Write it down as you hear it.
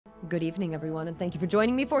Good evening, everyone, and thank you for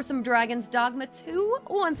joining me for some Dragon Dogma 2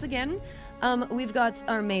 once again. We've got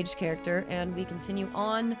our mage character, and we continue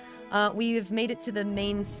on. We've made it to the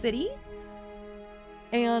main city,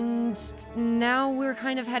 and now we're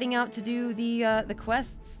kind of heading out to do the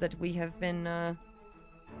quests that we have been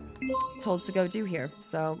told to go do here.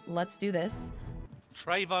 So let's do this.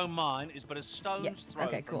 Trevo Mine is but a stone's throw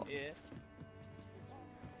from here.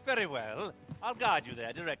 Very well. I'll guide you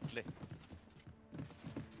there directly.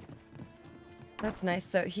 That's nice.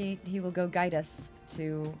 So he will go guide us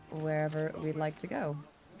to wherever we'd like to go.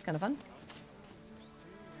 It's kind of fun.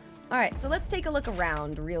 All right, so let's take a look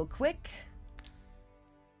around real quick.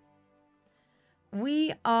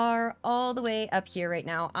 We are all the way up here right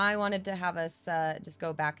now. I wanted to have us just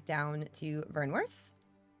go back down to Vernworth.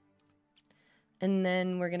 And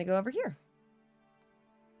then we're going to go over here.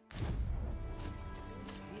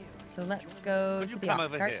 So let's go to the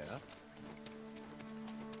ox carts.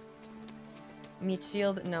 Meat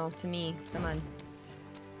shield? No, to me. Come on.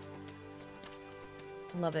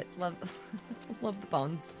 Love it. Love love the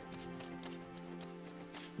bones.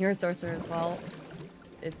 You're a sorcerer as well.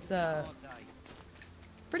 It's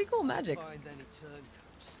pretty cool magic.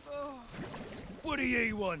 What do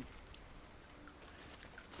you want?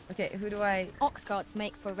 Okay, who do I... Ox carts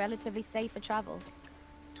make for relatively safer travel.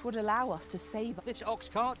 Twould allow us to save... This ox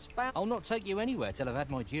cart's bound. I'll not take you anywhere till I've had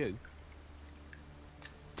my due.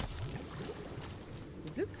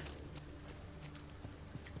 Zoop.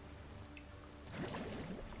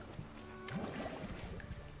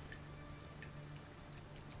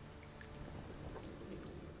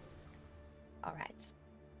 All right.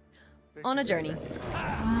 On a journey.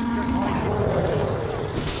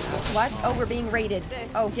 What? Oh, we're being raided.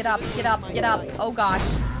 Oh, get up, get up, get up. Oh gosh.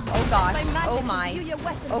 Oh gosh. Oh my.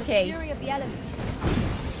 Okay.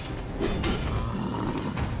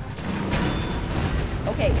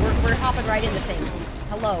 Okay, we're hopping right into things.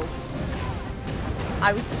 Hello.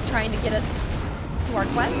 I was just trying to get us to our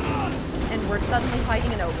quest, and we're suddenly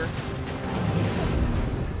fighting an ogre.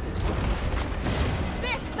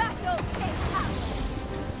 This battle is ours.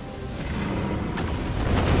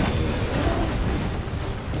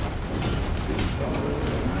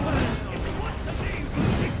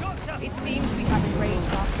 It seems we have enraged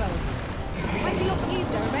our foe. When we look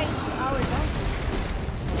either arranged to our advantage.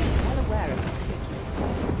 I'm well aware of the particulars.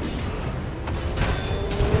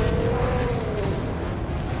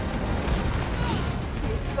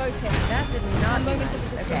 Focus. That did not do moment much. of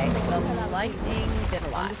decision Okay, makes the a lot. lightning did a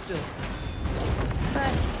lot. Understood.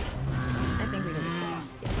 But I think we can just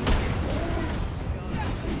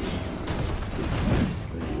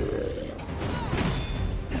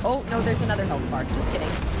Oh, no, there's another health bar. Just kidding.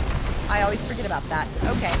 I always forget about that.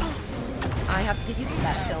 Okay. I have to get used to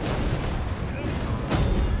that still.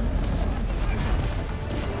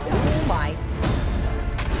 Oh my.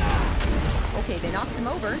 Okay, they knocked him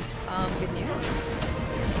over. Good news.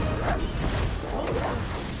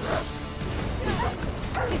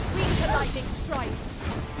 Tis weak to lightning strike.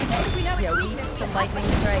 We know Yeah, it's weak weakness to we lightning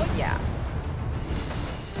have strike. Yeah.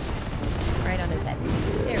 Right on his head.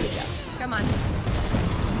 There we go. Come on.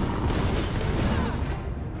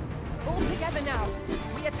 All together now.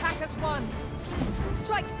 We attack as one.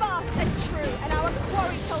 Strike fast and true, and our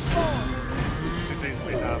quarry shall fall. It is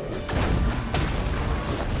we have.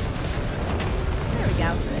 There we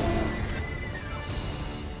go.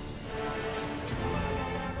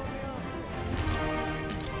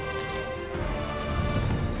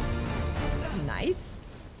 Nice.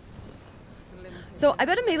 So I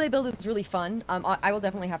bet a melee build is really fun. I will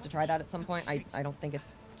definitely have to try that at some point. I don't think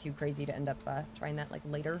it's too crazy to end up trying that like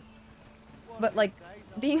later. But like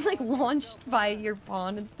being like launched by your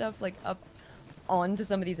pawn and stuff like up onto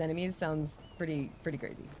some of these enemies sounds pretty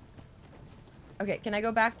crazy. Okay, can I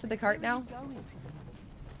go back to the cart now?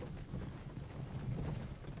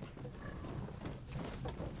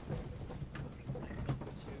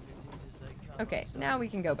 Okay, now we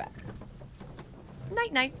can go back.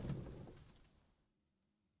 Night night.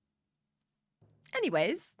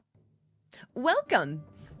 Anyways, welcome.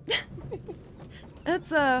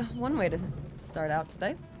 That's one way to start out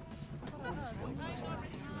today.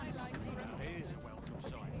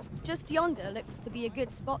 Just yonder looks to be a good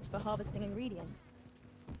spot for harvesting ingredients.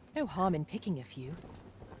 No harm in picking a few.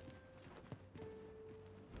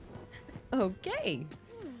 Okay.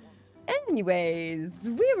 Anyways,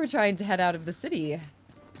 we were trying to head out of the city.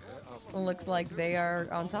 Looks like they are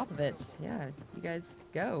on top of it. Yeah, you guys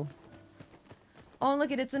go. Oh,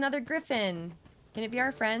 look it's another griffin. Can it be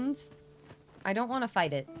our friend? I don't want to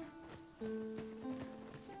fight it.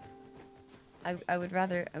 I would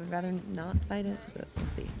rather not fight it, but we'll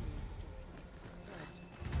see.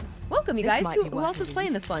 welcome, you guys. Who else is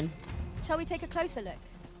playing this one? Shall we take a closer look?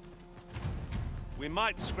 We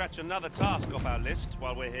might scratch another task off our list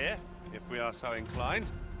while we're here, if we are so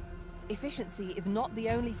inclined. Efficiency is not the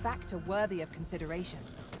only factor worthy of consideration.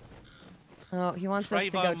 Oh, he wants us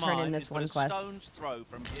to go turn in this one quest. Stone's throw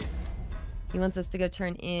from here. He wants us to go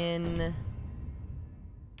turn in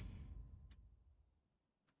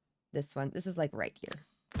this one. This is like right here.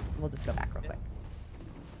 We'll just go back real quick.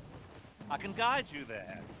 I can guide you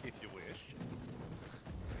there, if you wish.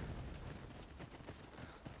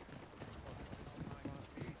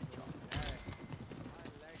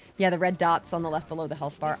 Yeah, the red dots on the left below the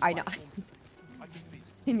health bar. I know.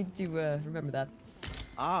 I need to remember that.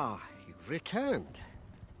 Ah, you've returned.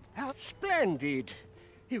 How splendid.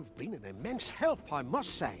 You've been an immense help, I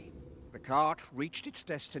must say. The cart reached its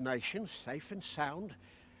destination safe and sound,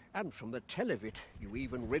 and from the tell of it, you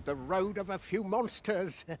even rid the road of a few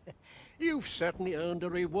monsters. You've certainly earned a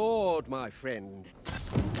reward, my friend.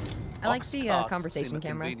 I like the conversation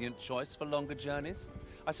camera. Convenient choice for longer journeys.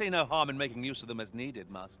 I see no harm in making use of them as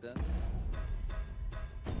needed, Master.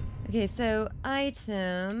 Okay, so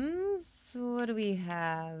items. What do we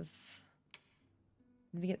have?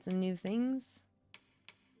 Did we get some new things?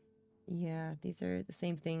 Yeah, these are the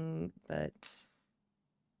same thing, but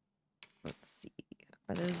let's see.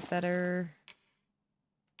 Are those better?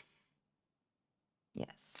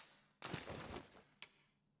 Yes.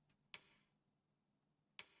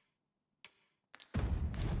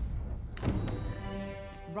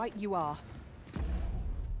 Right you are.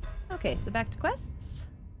 Okay, so back to quests.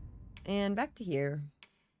 And back to here.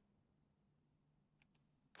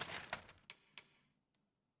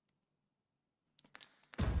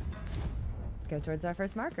 Let's go towards our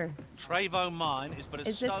first marker. Trevo Mine is but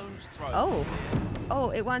a stone's throw. Oh.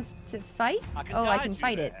 Oh, it wants to fight? I can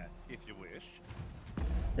fight it. If you wish.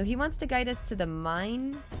 So he wants to guide us to the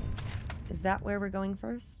mine. Is that where we're going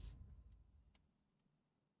first?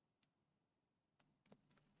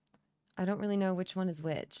 I don't really know which one is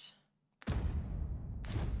which.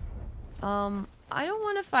 I don't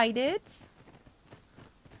want to fight it.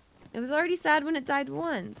 It was already sad when it died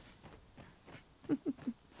once.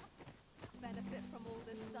 Benefit from all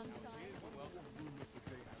this sunshine.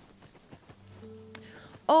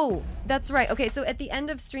 Oh, that's right. Okay, so at the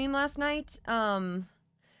end of stream last night,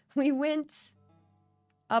 we went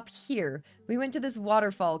up here. We went to this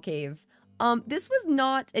waterfall cave. This was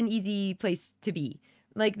not an easy place to be.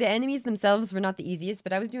 Like, the enemies themselves were not the easiest,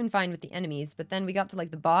 but I was doing fine with the enemies. But then we got to,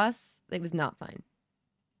 like, the boss. It was not fine.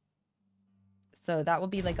 So that will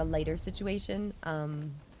be, like, a lighter situation.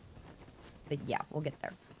 But yeah, we'll get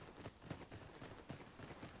there.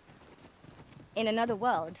 In another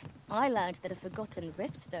world, I learned that a forgotten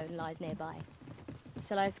riftstone lies nearby.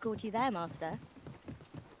 Shall I escort you there, Master?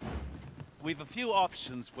 We've a few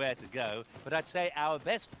options where to go, but I'd say our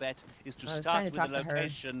best bet is to start with the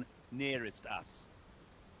location nearest us.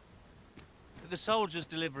 The soldiers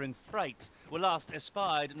delivering freight were last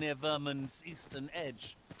espied near Vermund's eastern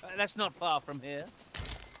edge. That's not far from here.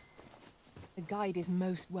 The guide is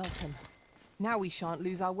most welcome. Now we shan't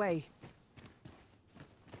lose our way.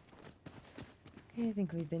 Okay, I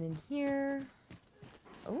think we've been in here.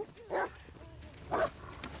 Oh.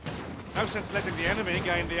 No sense letting the enemy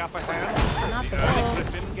gain the upper hand. Not the early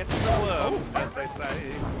Griffin gets the worm, as they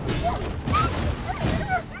say.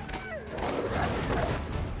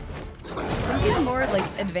 Some even more, like,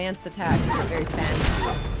 advanced attacks are very fancy.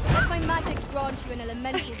 Let my magics grant you an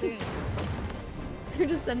elemental boon. They're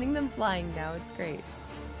just sending them flying now. It's great.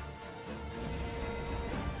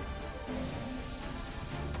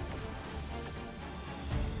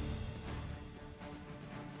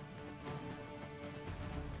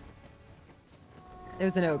 It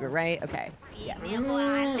was an ogre, right? Okay. Yes.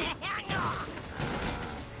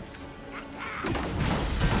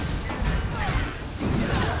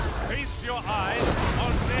 Feast your eyes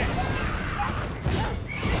on this.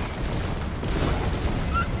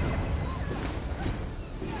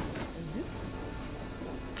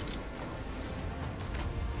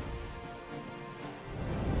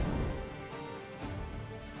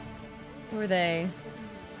 Who are they?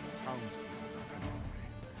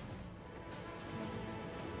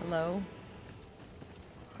 Hello?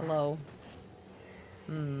 Hello?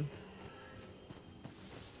 Hmm.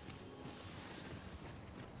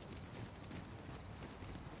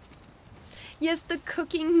 Yes, the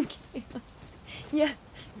cooking camp. Yes,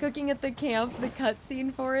 cooking at the camp, the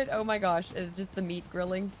cutscene for it. Oh my gosh, it's just the meat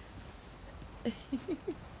grilling. It's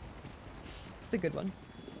a good one.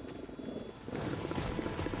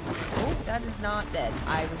 Oh, that is not dead.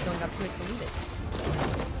 I was going up to it to loot it.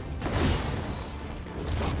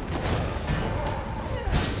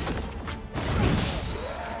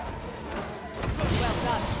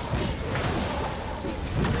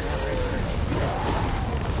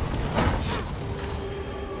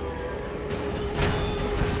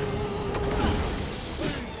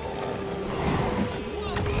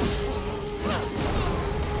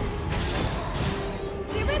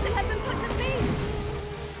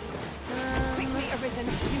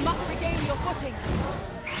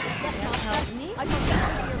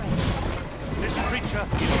 creature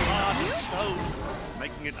is hard as stone,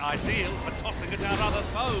 making it ideal for tossing it at other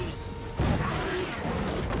foes.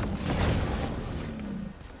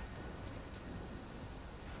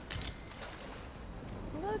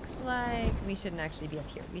 Looks like we shouldn't actually be up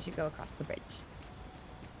here. We should go across the bridge.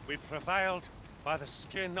 We prevailed by the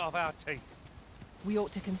skin of our teeth. We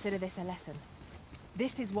ought to consider this a lesson.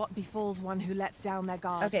 This is what befalls one who lets down their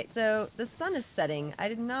guard. Okay, so the sun is setting. I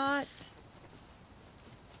did not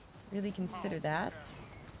really consider that.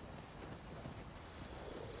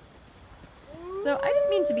 So I didn't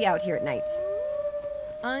mean to be out here at night.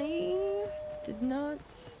 I did not...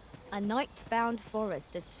 A night-bound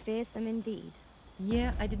forest is fearsome indeed.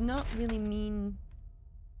 Yeah, I did not really mean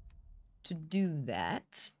to do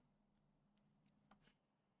that.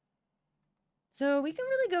 So we can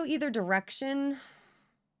really go either direction.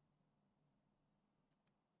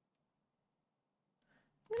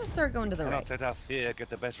 I'm gonna start going to the right. Cannot let our fear get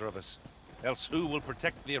the better of us. Else who will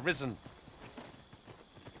protect the Arisen?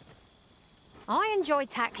 I enjoy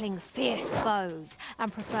tackling fierce foes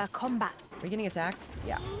and prefer combat. Are we getting attacked?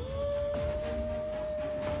 Yeah.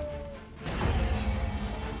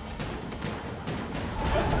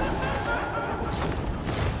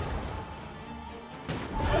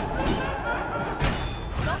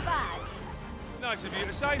 Not bad. Nice of you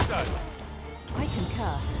to say so. I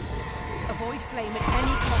concur. Avoid flame at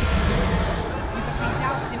any cost. You have been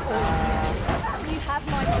doused in oil. You have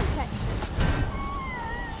my protection.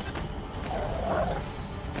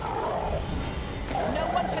 No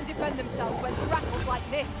one can defend themselves when grappled like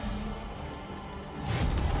this.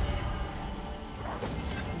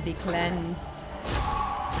 Be cleansed.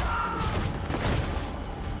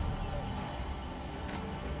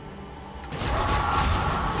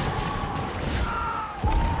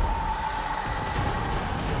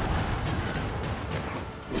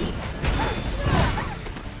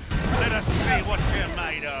 Let us see what you're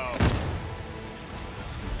made of.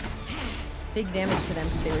 Big damage to them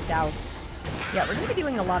because they were doused. Yeah, we're going to be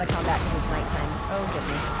doing a lot of combat because it's nighttime. Oh,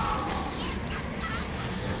 goodness.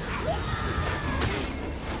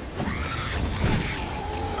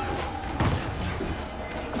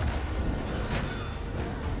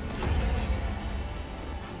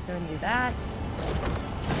 Go and do that.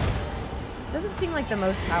 Doesn't seem like the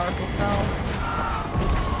most powerful spell.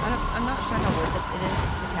 I'm not sure how worth it is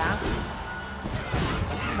to cast.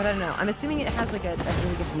 But I don't know. I'm assuming it has like a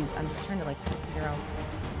really good use. I'm just trying to like figure out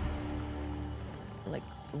like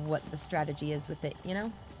what the strategy is with it, you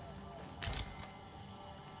know?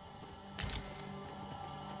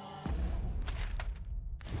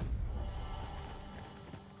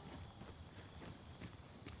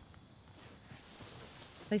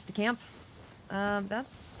 Place to camp.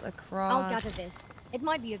 That's across. I'll gather this. It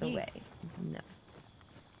might be of the use. way. No.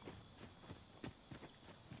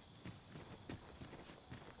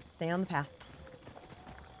 Stay on the path.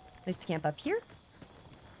 Place to camp up here.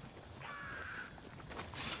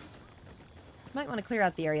 Might want to clear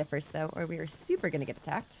out the area first, though, or we are super gonna get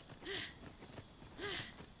attacked.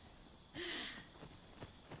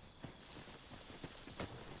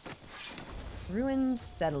 Ruined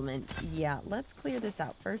settlement. Yeah, let's clear this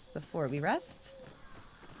out first before we rest.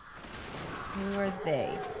 Who are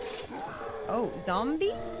they? Oh,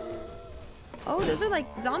 zombies? Oh, those are like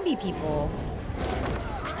zombie people.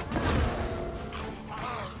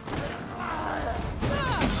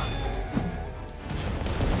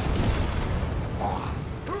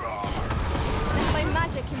 Let my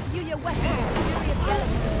magic imbue your weapon with the fury of the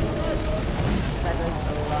elements. That does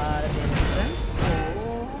a lot of damage then.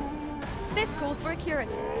 This calls for a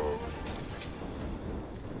curative.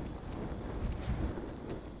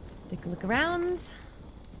 Take a look around.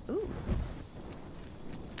 Ooh.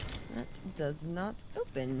 That does not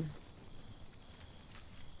open.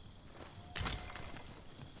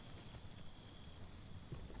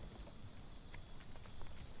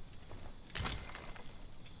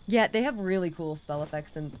 Yeah, they have really cool spell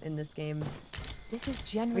effects in this game. This is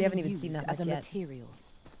generally We haven't even used seen that as a much yet. material.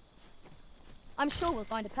 I'm sure we'll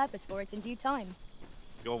find a purpose for it in due time.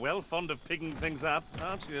 You're well fond of picking things up,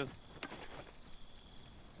 aren't you?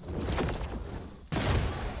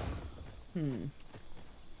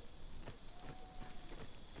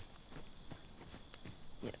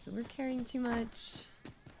 Yeah, so we're carrying too much.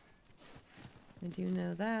 I do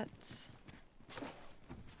know that.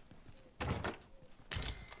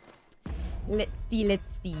 Let's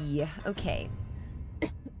see. Okay.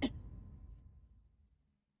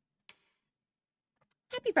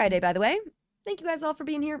 Happy Friday, by the way. Thank you guys all for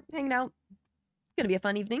being here, hanging out. It's gonna be a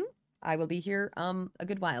fun evening. I will be here a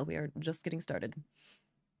good while. We are just getting started.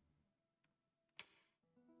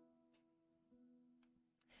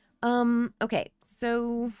 Okay,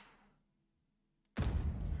 so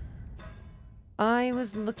I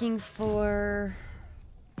was looking for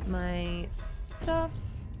my stuff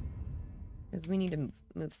because we need to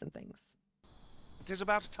move some things. It is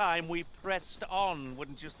about time we pressed on,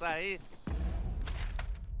 wouldn't you say?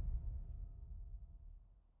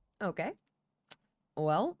 Okay.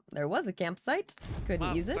 Well, there was a campsite.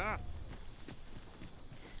 Couldn't use it. I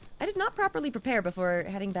did not properly prepare before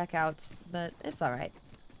heading back out, but it's alright.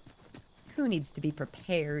 Who needs to be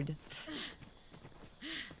prepared?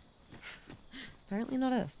 Apparently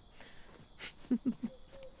not us. Hey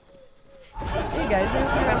guys, there's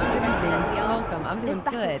the rest of the visiting. Welcome, I'm doing good.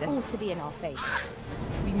 This battle ought to be in our favor.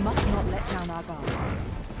 We must not let down our guard.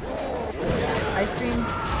 Ice cream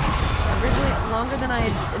originally longer than I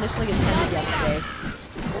had initially intended yesterday.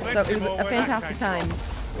 So it was a fantastic time.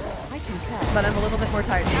 I concur. But I'm a little bit more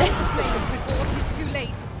tired today. Before it is too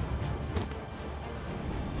late.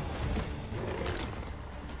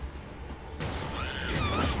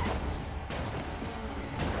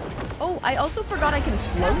 Oh, I also forgot I can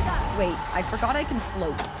float. Wait, I forgot I can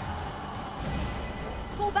float.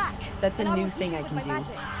 Fall back. That's a new thing I can do. Wait a moment.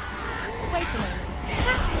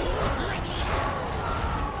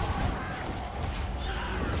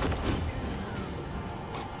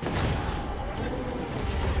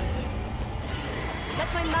 Let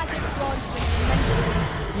my magic launch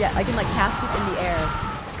with Yeah, I can like cast it in the air.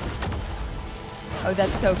 Oh,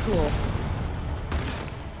 that's so cool.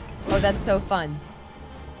 Oh, that's so fun.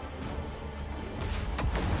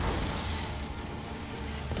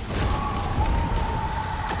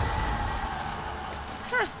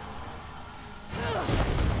 Huh.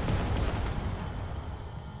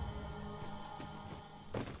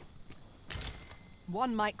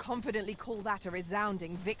 One might confidently call that a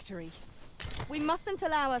resounding victory. We mustn't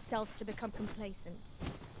allow ourselves to become complacent.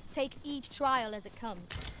 Take each trial as it comes.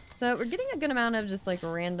 So we're getting a good amount of just like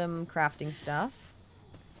random crafting stuff,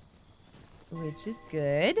 which is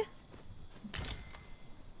good.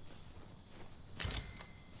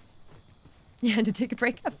 You had to take a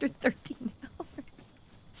break after 13 hours.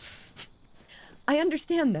 I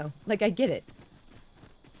understand though. Like I get it.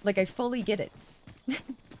 Like I fully get it.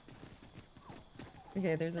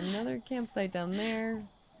 Okay, there's another campsite down there.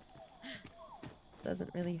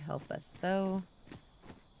 Doesn't really help us though.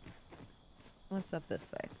 What's up this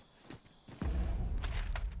way?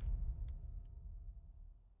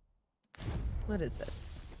 What is this?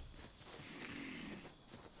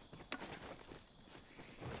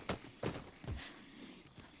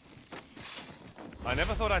 I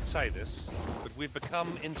never thought I'd say this, but we've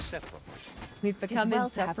become inseparable. We've become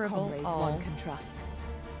inseparable. To have comrades one can trust.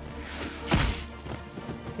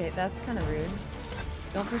 Okay, that's kind of rude.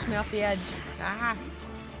 Don't push me off the edge. Ah!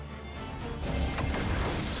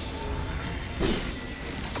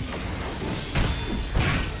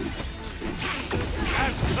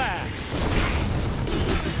 As planned.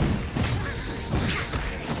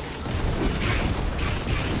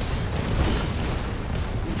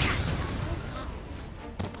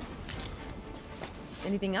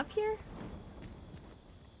 Anything up here?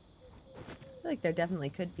 I feel like there definitely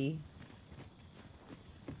could be.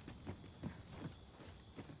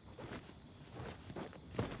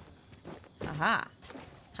 Haha.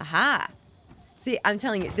 Haha. See, I'm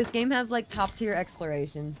telling you, this game has like top tier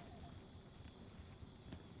exploration.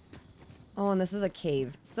 Oh, and this is a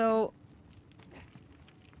cave. So,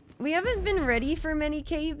 we haven't been ready for many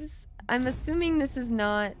caves. I'm assuming this is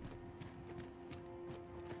not...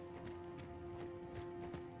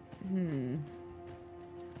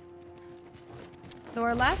 So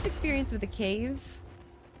our last experience with a cave,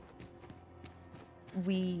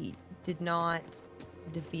 we did not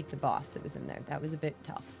defeat the boss that was in there. That was a bit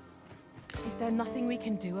tough. Is there nothing we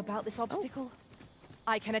can do about this obstacle?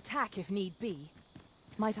 I can attack if need be.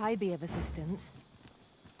 Might I be of assistance?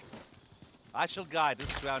 I shall guide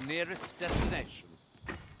us to our nearest destination.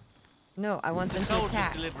 No, I want The them to soldiers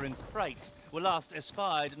attack. delivering freight were last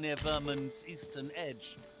espied near Vermin's eastern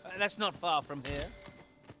edge. That's not far from here.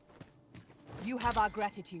 You have our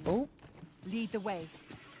gratitude. Oh. Lead the way.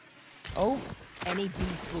 Oh. Any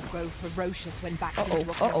beast will grow ferocious when backed Uh-oh.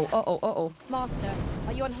 into a corner. Uh-oh. Master,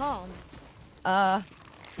 are you unharmed?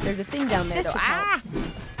 There's a thing down there This though. should help. Ah!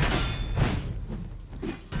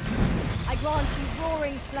 I grant you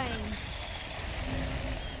roaring flame.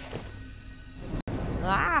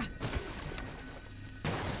 Ah!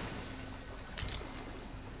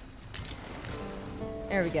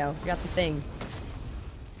 There we go. We got the thing.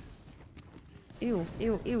 Ew,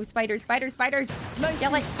 ew, ew. Spiders, spiders, spiders!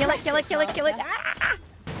 Kill it, kill it, kill it, kill it, kill it! Ah!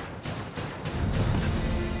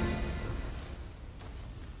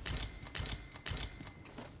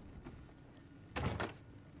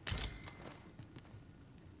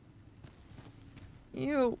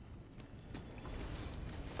 Ew.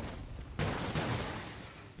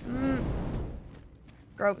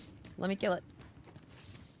 Gross. Let me kill it.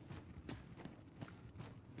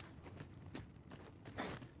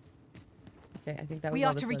 Okay, I think that was We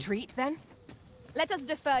all are to this was. retreat, then? Let us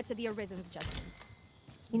defer to the Arisen's judgment.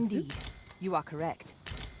 Indeed. You are correct.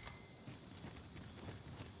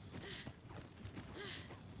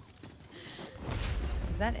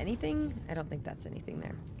 Is that anything? I don't think that's anything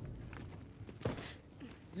there.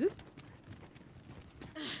 Zoop.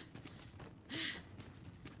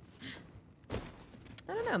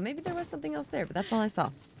 I don't know. Maybe there was something else there, but that's all I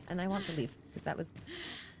saw. And I want to leave, because that was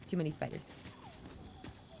too many spiders.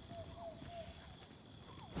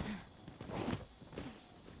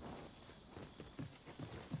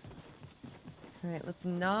 Alright, let's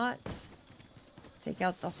not take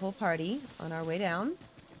out the whole party on our way down.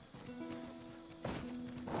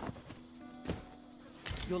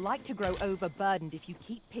 You're like to grow overburdened if you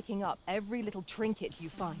keep picking up every little trinket you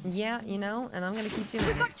find. Yeah, you know, and I'm gonna keep doing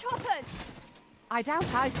We've it. got choppers! I doubt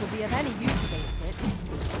ice will be of any use against it.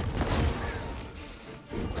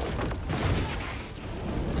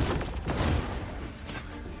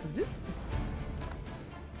 Zoop.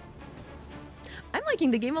 I'm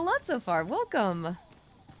liking the game a lot so far. Welcome.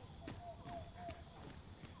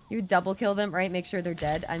 You would double kill them, right? Make sure they're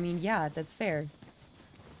dead. I mean, yeah, that's fair.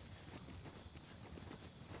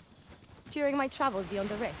 During my travels beyond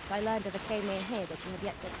the rift, I learned of a cave near here that you have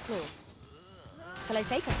yet to explore. Shall I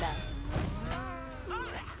take us there?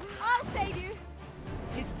 I'll save you!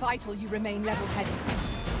 'Tis vital you remain level-headed.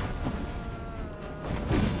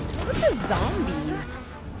 Look at the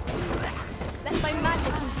zombies. Let my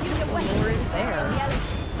magic imbue your weapons. Lore is there. The elements.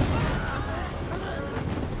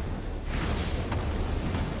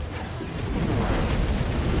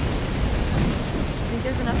 Think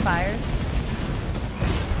there's enough fires?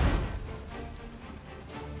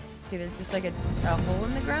 Okay, there's just like a hole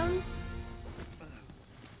in the ground.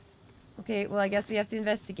 Okay, well I guess we have to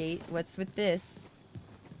investigate what's with this.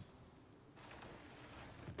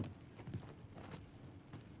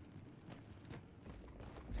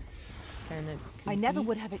 I never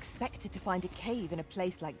would have expected to find a cave in a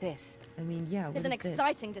place like this. I mean, yeah, It is an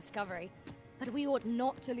exciting discovery, but we ought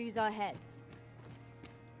not to lose our heads.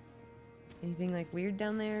 Anything like weird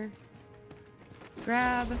down there?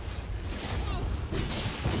 Grab.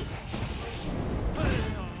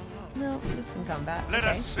 No, just some combat. Let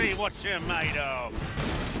okay. us see what you're made of.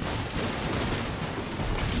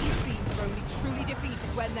 These fiends are only truly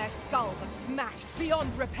defeated when their skulls are smashed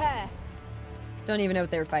beyond repair. Don't even know what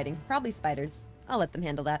they were fighting. Probably spiders. I'll let them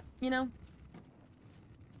handle that, you know?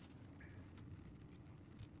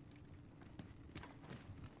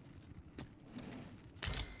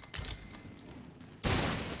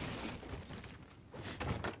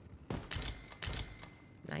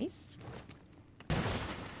 Nice.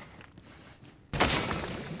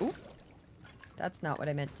 Ooh. That's not what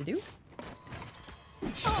I meant to do.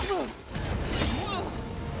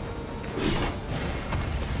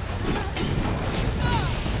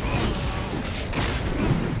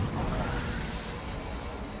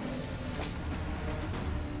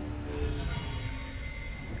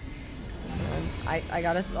 I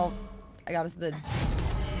got us all. I got us the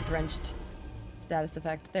drenched status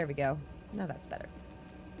effect. There we go. Now that's better.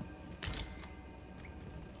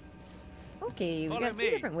 Okay, we got two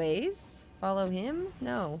different ways. Follow him?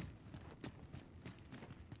 No.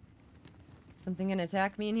 Something gonna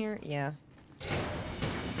attack me in here? Yeah.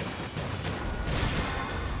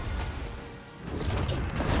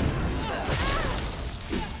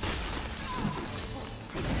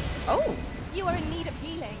 Oh! You are in need of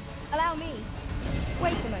healing. Allow me.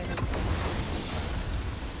 Wait a moment.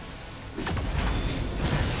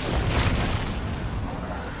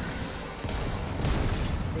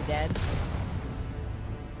 They're dead.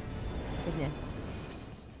 Goodness.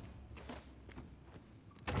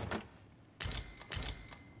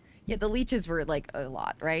 Yeah, the leeches were like a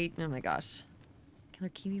lot, right? Oh my gosh. Killer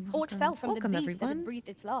Kiwi, welcome. Aught fell from Welcome, the beast that everyone. had breathed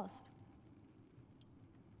its last.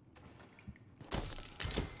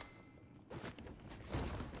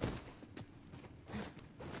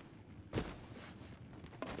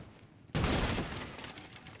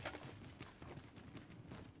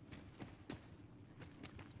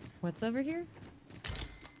 What's over here?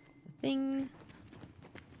 A thing.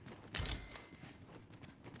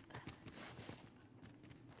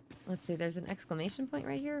 Let's see, there's an exclamation point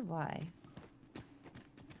right here? Why?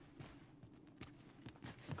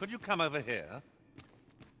 Could you come over here?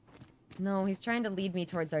 No, he's trying to lead me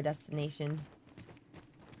towards our destination.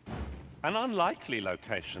 An unlikely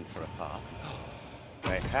location for a path.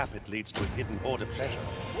 They cap, it leads to a hidden hoard of treasure.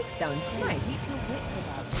 Thanks, Stone. Nice. Keep your wits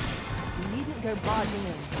about you. You needn't go barging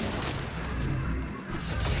in.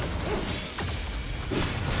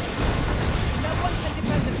 No one can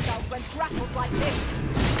defend themselves when grappled like this.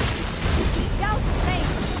 Douse the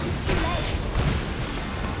flame! It's too late!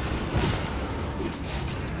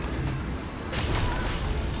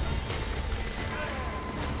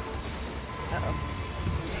 Uh-oh.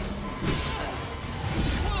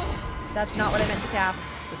 That's not what I meant to cast.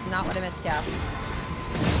 That's not what I meant to cast.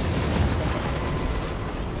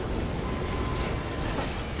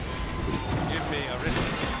 Give me Arisen.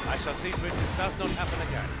 I shall see to it this does not happen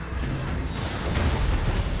again.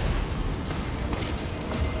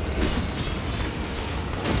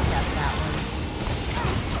 Cast that one.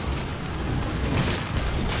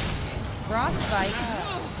 Frostbite.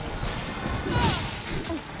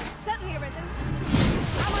 Certainly, Arisen.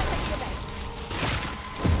 How might I take your base?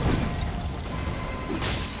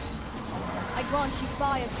 I grant you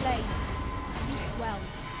fire's blade. Use it well.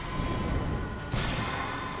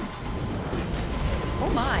 Oh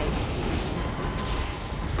my.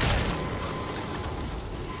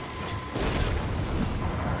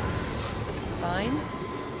 Fine.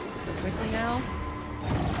 Go quickly now.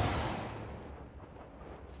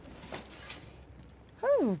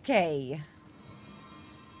 Okay.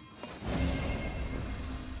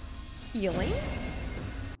 Healing.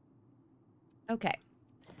 Okay.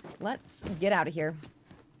 Let's get out of here.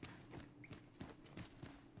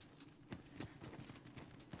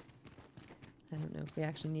 I don't know if we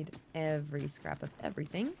actually need every scrap of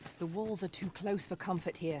everything. The walls are too close for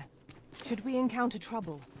comfort here. Should we encounter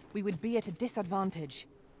trouble, we would be at a disadvantage.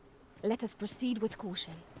 Let us proceed with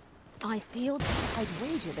caution. Eyes peeled. I'd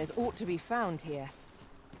wager there's aught to be found here.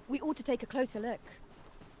 We ought to take a closer look.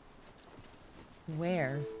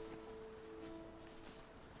 Where?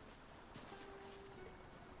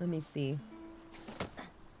 Let me see.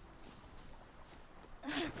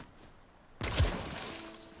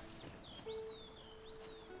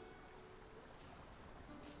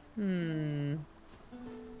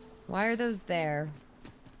 Why are those there?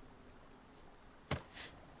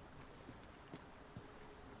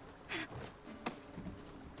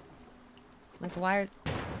 Like, why are...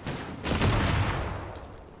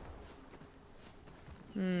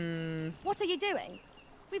 What are you doing?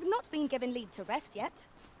 We've not been given leave to rest yet.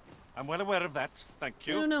 I'm well aware of that. Thank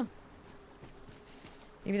I you. don't know.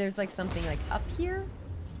 Maybe there's like something like up here?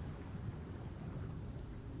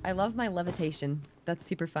 I love my levitation. That's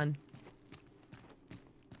super fun.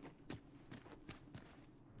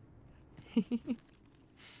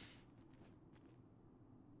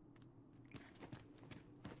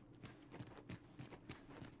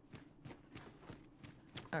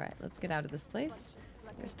 Alright, let's get out of this place.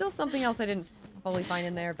 There's still something else I didn't fully find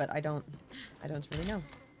in there, but I don't really know.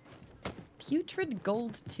 Putrid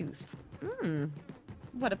gold tooth.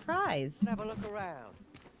 What a prize. Have a look around.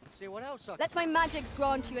 See what else I can... Let my magics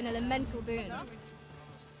grant you an elemental boon.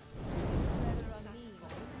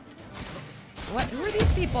 What? Who are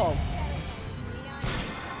these people?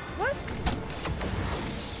 What?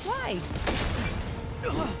 Why?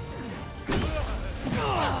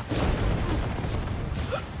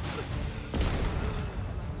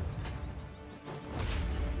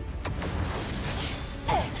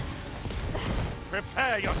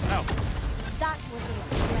 Prepare yourself. That was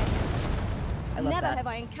incredible. I love Never that. have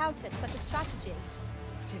I encountered such a strategy.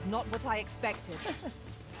 Tis not what I expected.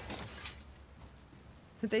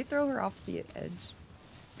 Did they throw her off the edge?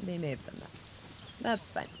 They may have done that.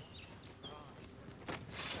 That's fine.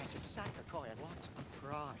 That's a sack of coin. What a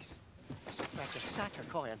price. That's a sack of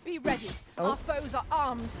coin. Be ready. Oh. Our foes are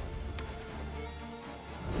armed.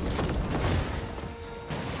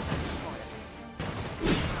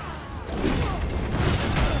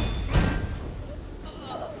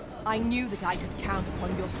 I knew that I could count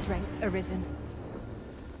upon your strength, Arisen.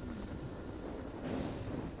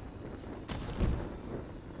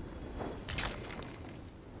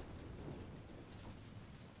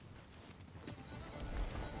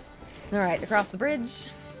 Alright, across the bridge.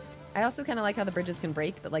 I also kind of like how the bridges can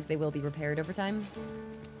break, but like they will be repaired over time.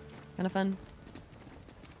 Kind of fun.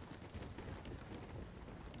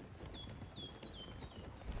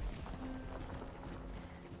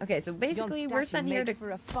 Okay, so basically we're sent here to for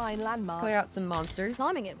a fine landmark. clear out some monsters.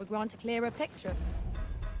 Climbing it would grant a clearer picture.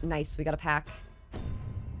 Nice, we got a pack.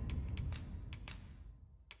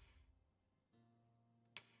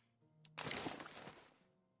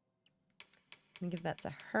 Let me give that to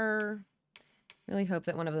her. Really hope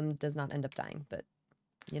that one of them does not end up dying, but,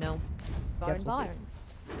 you know, guess we'll see.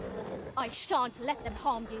 I shan't let them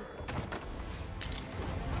harm you.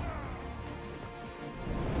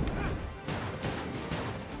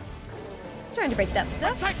 trying to break that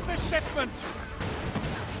stuff. Take the shipment!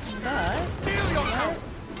 But... Steal your house!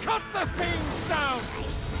 Cut the fiends down!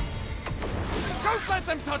 Don't let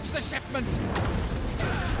them touch the shipment!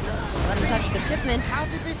 Let them touch the shipment. How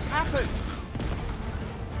did this happen?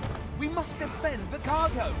 We must defend the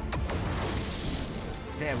cargo.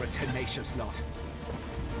 They're a tenacious lot.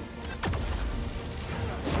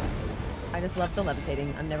 I just love the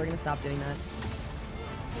levitating. I'm never gonna stop doing that.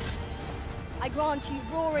 I grant you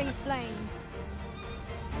roaring flame.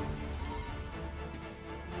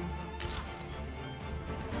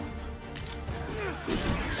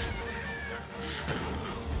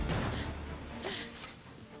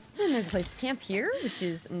 And there's a place to camp here, which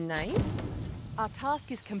is nice. Our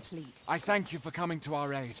task is complete. I thank you for coming to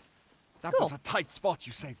our aid. That Cool. was a tight spot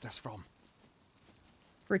you saved us from.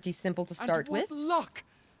 Pretty simple to start and what with. luck!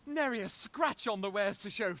 Nary a scratch on the wares to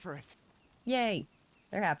show for it. Yay.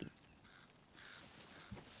 They're happy.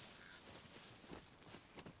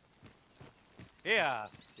 Here,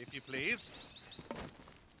 if you please.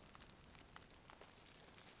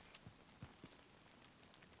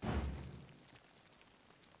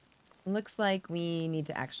 Looks like we need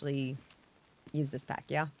to actually use this pack,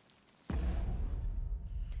 yeah?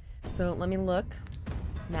 So let me look.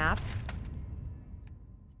 Map.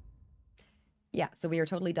 Yeah, so we are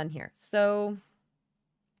totally done here. So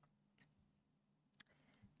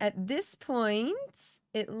at this point,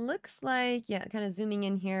 it looks like, yeah, kind of zooming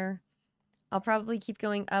in here. I'll probably keep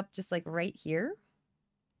going up just like right here.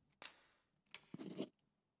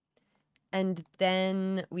 And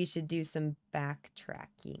then we should do some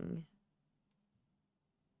backtracking.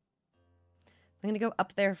 I'm going to go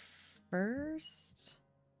up there first.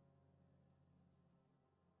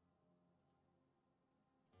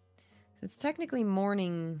 It's technically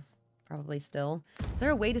morning, probably still. Is there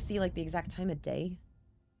a way to see like the exact time of day?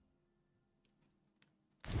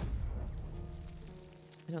 I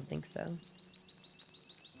don't think so.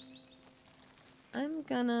 I'm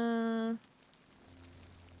gonna...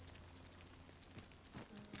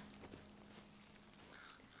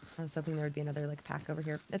 I was hoping there would be another like pack over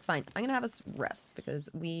here. It's fine. I'm gonna have us rest because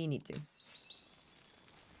we need to.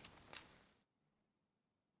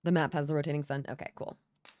 The map has the rotating sun. Okay, cool.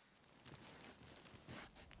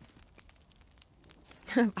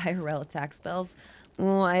 IRL attack spells.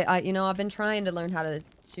 Oh, you know, I've been trying to learn how to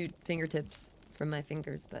shoot fingertips from my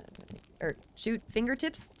fingers, but or shoot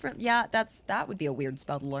fingertips from that would be a weird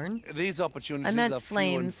spell to learn. These opportunities I meant are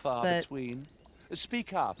flames, few and far but... between.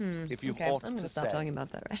 Speak up if you've okay, aught I'm gonna to stop say. talking about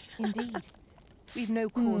that. Right? Indeed. We've no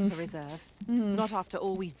cause for reserve. Not after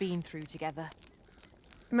all we've been through together.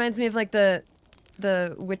 Reminds me of like the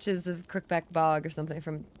witches of Crookback Bog or something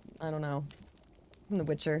from, I don't know, from The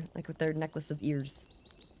Witcher, like with their necklace of ears.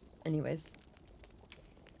 Anyways,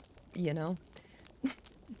 you know.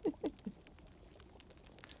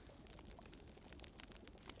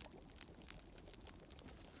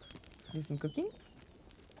 Do some cooking.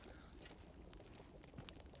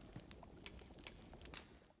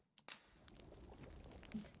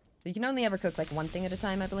 You can only ever cook like one thing at a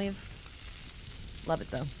time, I believe. Love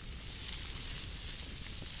it though.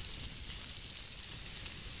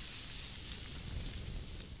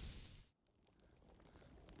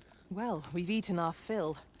 Well, we've eaten our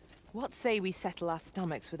fill. What say we settle our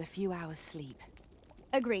stomachs with a few hours' sleep?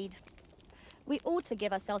 Agreed. We ought to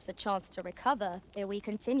give ourselves a chance to recover ere we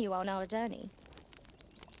continue on our journey.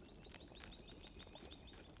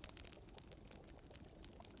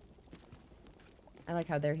 I like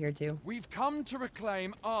how they're here too. We've come to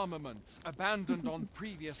reclaim armaments abandoned on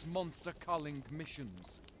previous monster culling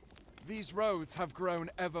missions. These roads have grown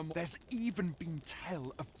ever more. There's even been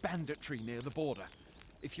tale of banditry near the border.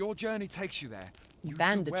 If your journey takes you there, you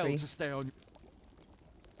do well to stay on.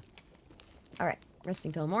 All right,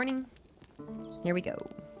 resting till morning. Here we go.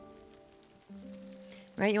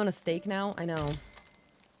 Right, you want a steak now? I know.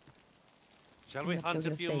 Shall we hunt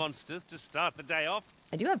a few monsters to start the day off?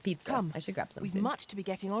 I do have pizza. Come, I should grab some we've soon. much to be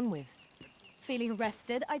getting on with. Feeling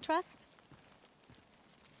rested, I trust?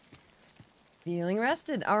 Feeling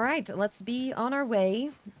rested. All right, let's be on our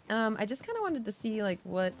way. I just kind of wanted to see like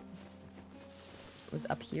what was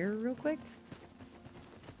up here real quick.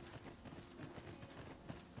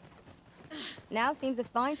 Now seems a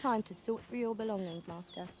fine time to sort through your belongings,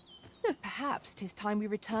 Master. Perhaps 'tis time we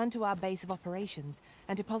returned to our base of operations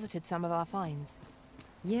and deposited some of our finds.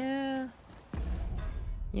 Yeah.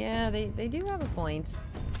 Yeah, they do have a point.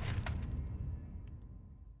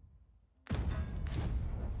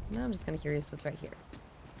 Now I'm just kind of curious what's right here.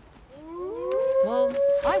 Wolves.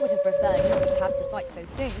 I would have preferred not to have to fight so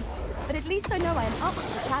soon, but at least I know I am up to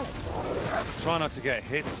the challenge. Try not to get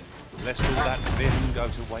hit. lest all that vim go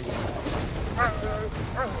to waste.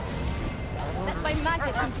 Let my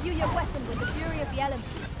magic imbue your weapon with the fury of the elements.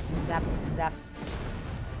 Zap, zap.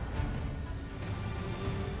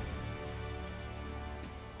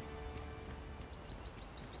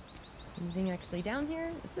 Anything actually down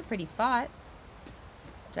here? It's a pretty spot.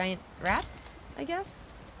 Giant rats, I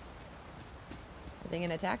guess? Are they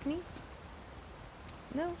gonna attack me?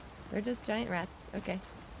 No, they're just giant rats. Okay.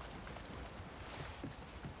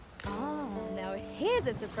 Ah, now here's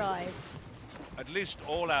a surprise. At least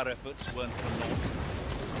all our efforts weren't for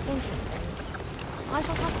naught. Interesting. I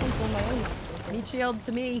shall have to inform my own master. Meat shield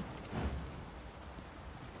to me.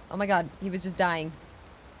 Oh my god, he was just dying.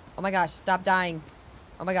 Oh my gosh, stop dying.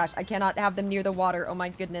 Oh my gosh, I cannot have them near the water. Oh my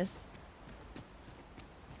goodness.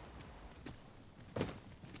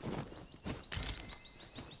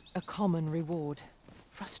 A common reward.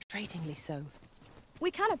 Frustratingly so.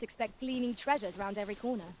 We cannot expect gleaming treasures round every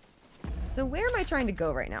corner. So where am I trying to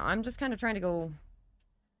go right now? I'm just kind of trying to go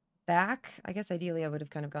back. I guess ideally I would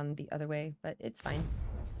have kind of gone the other way, but it's fine.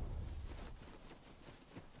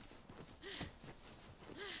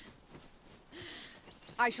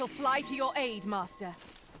 I shall fly to your aid, Master.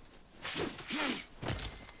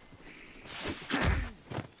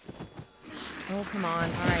 Oh, come on.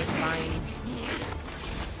 All right, fine.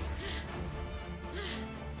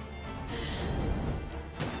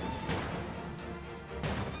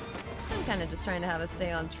 I'm kind of just trying to have us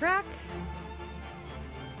stay on track.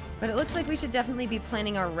 But it looks like we should definitely be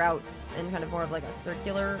planning our routes in kind of more of like a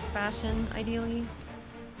circular fashion, ideally,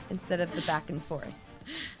 instead of the back and forth.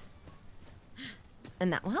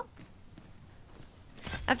 And that will help.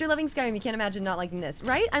 After loving Skyrim, you can't imagine not liking this,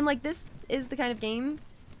 right? I'm like, this is the kind of game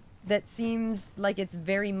that seems like it's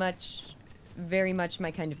very much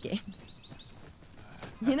my kind of game.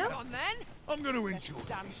 You know? On then, I'm going to enjoy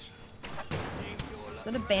this. Is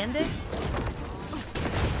that a bandit?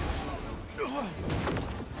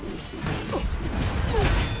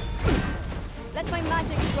 Let my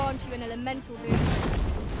magic grant you an elemental boon.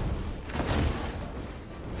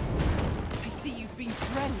 I see you've been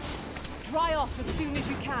drenched. Dry off as soon as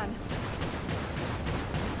you can.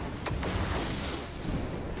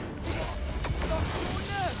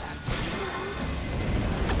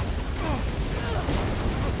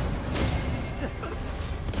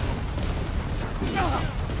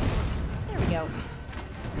 There we go.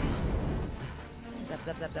 Zap,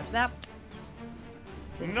 zap, zap, zap, zap.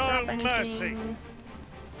 Didn't drop anything. Mercy.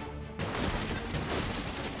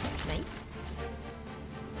 Nice.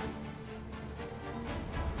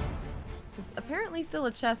 There's apparently still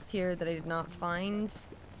a chest here that I did not find.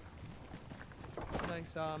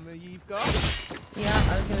 Nice armor you've got. Yeah,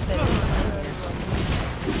 I was gonna say this.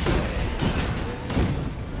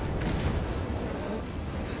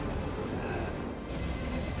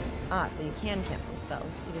 Ah, so you can cancel spells.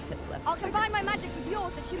 You just hit left. I'll combine my magic with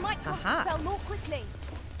yours that you might cast the spell more quickly.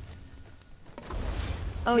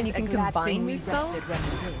 Oh, and you can combine new spells?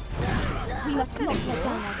 We must not let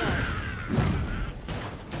down our guard.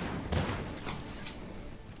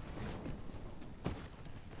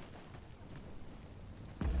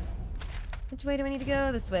 Which way do I need to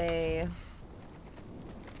go? This way.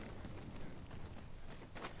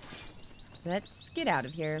 Let's get out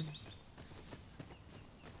of here.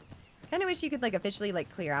 Kinda wish you could like officially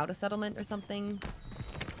like clear out a settlement or something.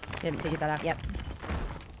 Didn't figure that out yet.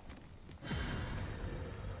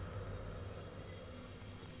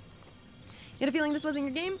 You had a feeling this wasn't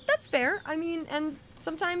your game? That's fair. I mean, and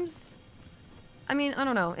sometimes, I mean, I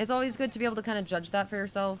don't know. It's always good to be able to kind of judge that for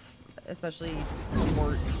yourself, especially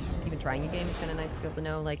before even trying a game. It's kind of nice to be able to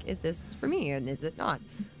know, like, is this for me and is it not?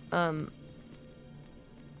 But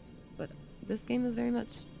this game is very much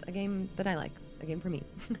a game that I like. A game for me.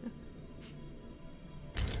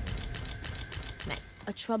 Nice.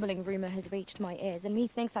 A troubling rumor has reached my ears, and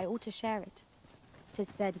methinks I ought to share it. 'Tis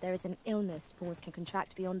said there is an illness spores can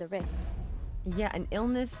contract beyond the rift. Yeah, an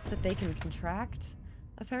illness that they can contract,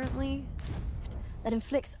 apparently. That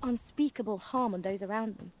inflicts unspeakable harm on those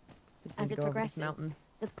around them. As it progresses,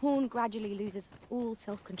 the pawn gradually loses all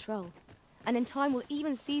self-control, and in time will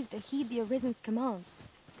even cease to heed the Arisen's commands.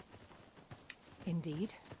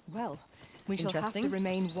 Indeed. Well, we shall have to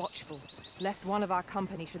remain watchful, lest one of our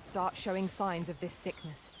company should start showing signs of this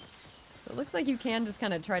sickness. It looks like you can just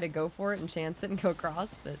kind of try to go for it and chance it and go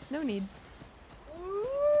across, but no need.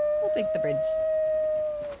 We'll take the bridge.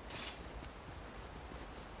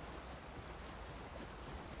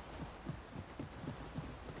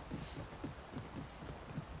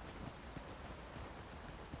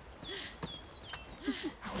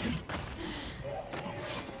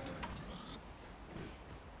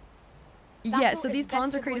 Yeah, so these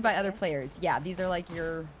pawns are created by other players. Yeah, these are like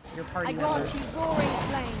your party members. I grant you roaring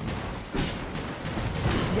flame.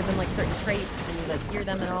 You give them like certain traits, and you like hear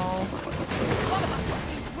them and all.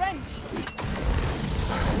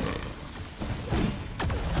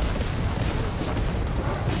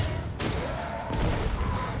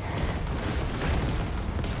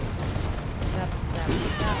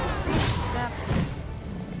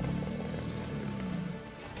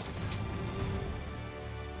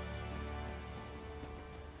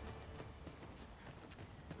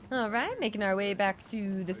 All right, making our way back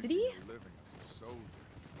to the city.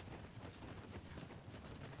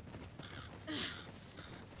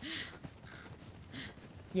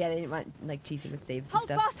 Yeah, they didn't want like cheesing with saves and Hold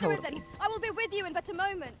stuff. fast, Arisen. I will be with you in but a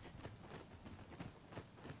moment.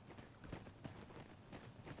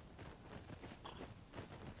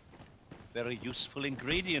 Very useful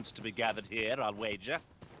ingredients to be gathered here, I'll wager.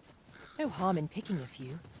 No harm in picking a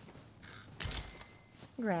few.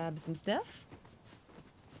 Grab some stuff.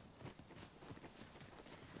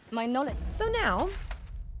 My knowledge. So now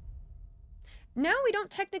we don't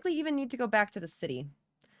technically even need to go back to the city.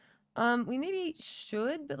 We maybe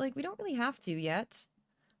should, but like we don't really have to yet.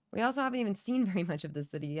 We also haven't even seen very much of the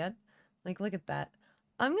city yet. Like, look at that.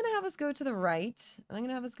 I'm gonna have us go to the right, and I'm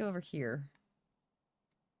gonna have us go over here.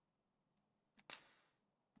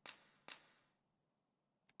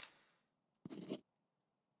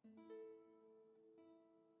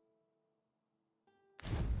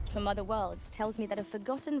 From other worlds tells me that a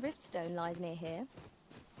forgotten riftstone lies near here.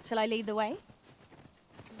 Shall I lead the way?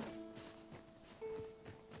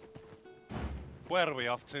 Where are we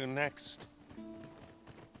off to next?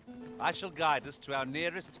 I shall guide us to our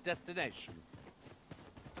nearest destination.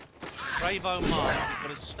 Bravo Mine is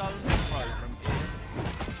but a stone's throw from here.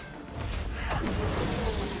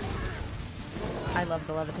 I love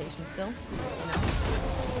the levitation still, you know.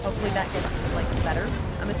 Hopefully that gets like better.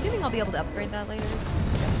 I'm assuming I'll be able to upgrade that later.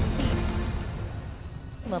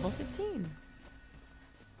 Level 15.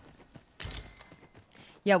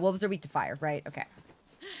 Yeah, wolves are weak to fire, right? Okay.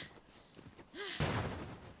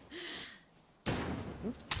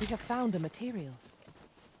 Oops, we have found a material.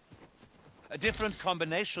 Different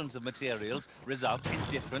combinations of materials result in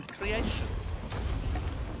different creations.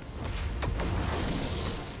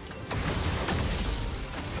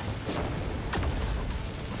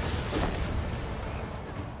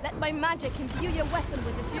 Let my magic imbue your weapon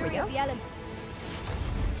with the fury of the elements.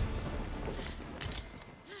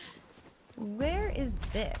 So where is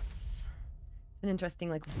this? An interesting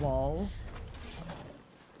like wall.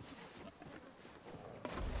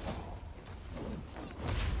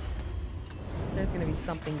 There's gonna be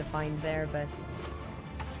something to find there, but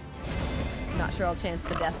not sure I'll chance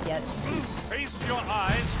the death yet. Feast your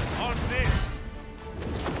eyes on this.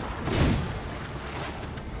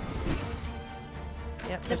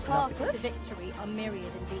 Yep, The paths to victory are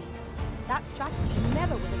myriad indeed. That strategy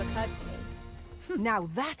never would have occurred to me. Now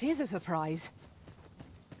that is a surprise.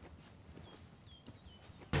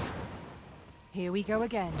 Here we go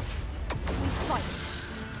again. We fight.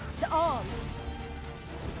 To arms.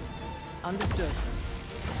 Understood.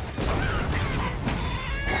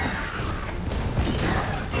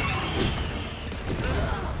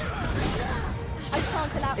 I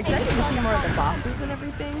shan't allow excited to see more of the bosses and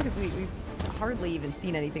everything, because we've hardly even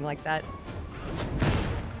seen anything like that.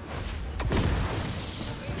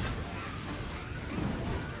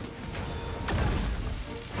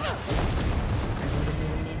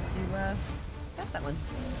 That's that one.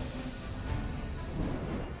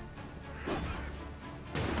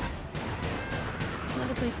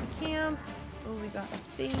 Another place to camp. Oh, we got a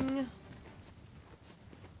thing.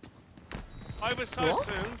 Over so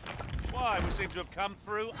soon? Why, we seem to have come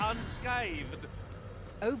through unscathed.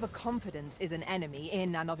 Overconfidence is an enemy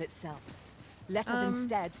in and of itself. Let us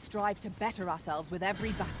instead strive to better ourselves with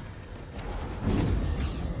every battle.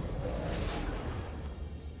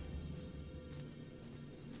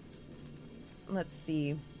 Let's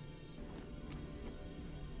see.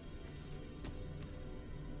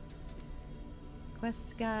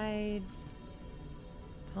 Quest guide.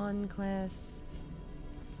 Pawn quest.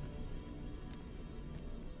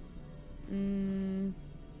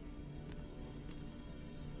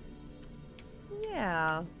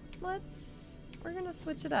 Yeah, we're gonna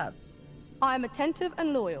switch it up. I am attentive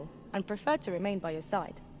and loyal, and prefer to remain by your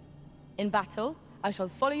side. In battle, I shall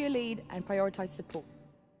follow your lead and prioritize support.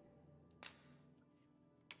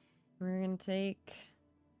 We're gonna take...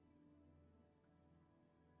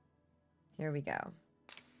 Here we go.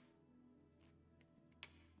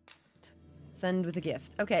 Send with a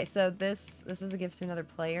gift. Okay, so this is a gift to another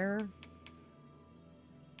player.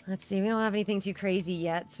 Let's see, we don't have anything too crazy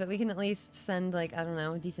yet, but we can at least send, like, I don't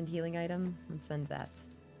know, a decent healing item. Let's send that.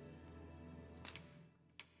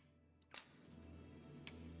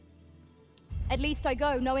 At least I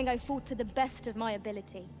go knowing I fought to the best of my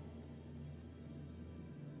ability.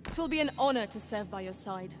 It will be an honor to serve by your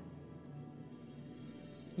side.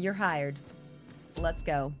 You're hired. Let's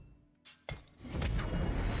go.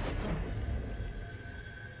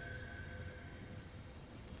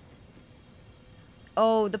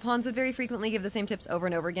 Oh, the pawns would very frequently give the same tips over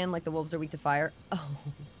and over again, like the wolves are weak to fire. Oh.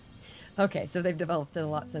 Okay, so they've developed it a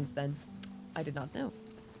lot since then. I did not know.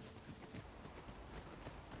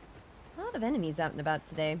 A lot of enemies out and about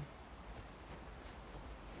today.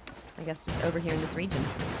 I guess just over here in this region.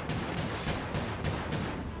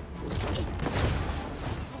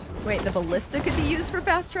 Wait, the ballista could be used for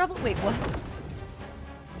fast travel? Wait, what?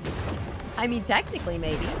 I mean, technically,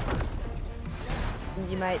 maybe.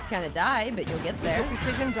 You might kind of die, but you'll get there. Your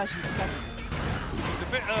precision does you credit. It's a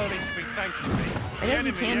bit early to be thanking me. I know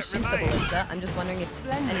you can shoot the ballista. I'm just wondering if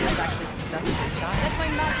anyone's actually successfully shot. That's my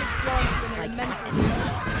magic's growing to an elemental.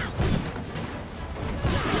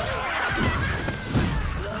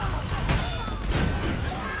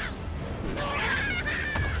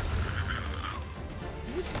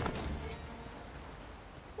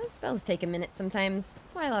 Those spells take a minute sometimes.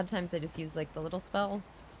 That's why a lot of times I just use like the little spell.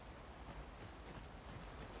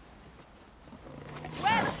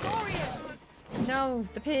 Where the Saurians? No,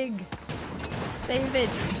 the pig. Save it.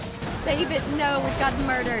 Save it. No, it got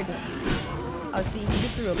murdered. Oh, see, he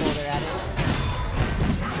just threw a boulder at it.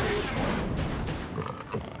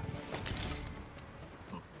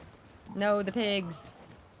 No, the pigs.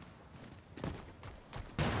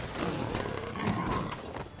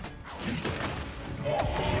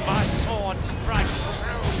 My sword strikes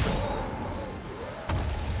true.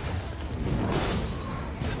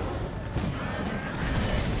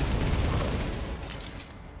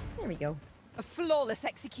 There we go. A flawless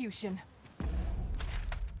execution.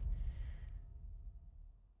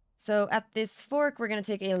 So at this fork, we're gonna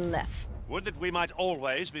take a left. Would that we might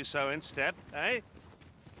always be so in step, eh?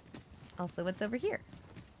 Also, what's over here?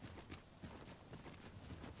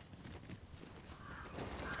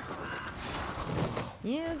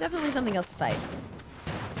 Yeah, definitely something else to fight.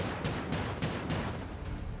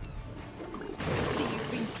 See,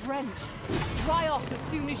 you've been drenched. Dry off as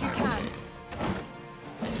soon as you can.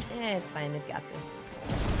 It's fine, they've got this.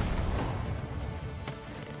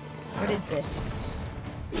 What is this?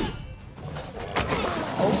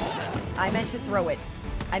 Oh, I meant to throw it.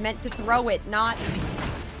 I meant to throw it, not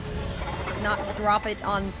drop it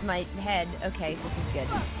on my head. Okay, this is good.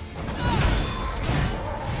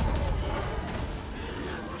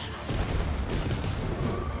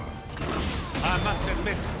 I must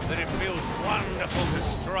admit that it feels wonderful to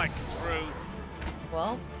strike true.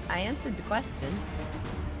 Well, I answered the question.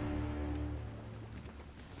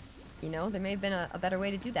 You know, there may have been a better way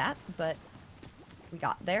to do that, but we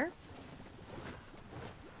got there.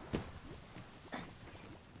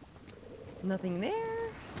 Nothing there.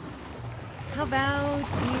 How about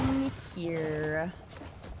in here?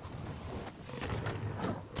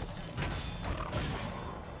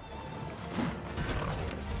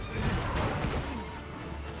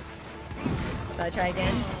 Shall I try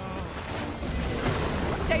again?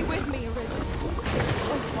 Stay with me, Arisen.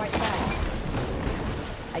 Point right there.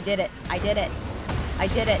 I did it. I did it. I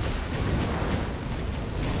did it.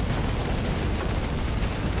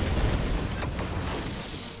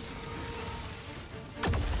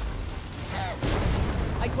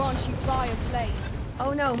 I grant you fire's blaze.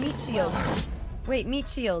 Oh no, meat shields. Wait, meat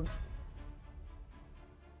shields.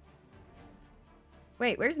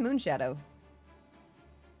 Wait, where's Moonshadow?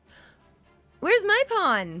 Where's my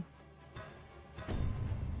pawn?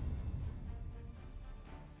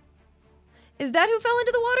 Is that who fell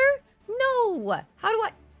into the water? No! How do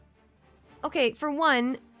I... Okay, for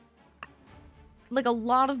one, like a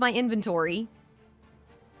lot of my inventory...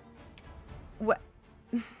 What?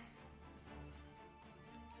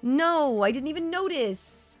 No, I didn't even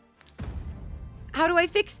notice. How do I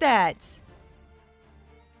fix that?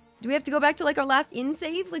 Do we have to go back to like our last in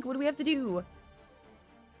save? Like, what do we have to do?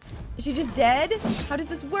 Is she just dead? How does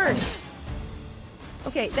this work?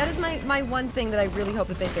 Okay, that is my one thing that I really hope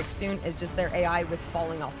that they fix soon is just their AI with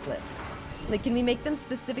falling off cliffs. Like, can we make them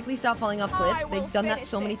specifically stop falling off cliffs? They've done that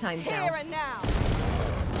so many times now.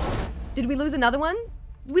 Did we lose another one?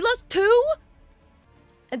 We lost 2?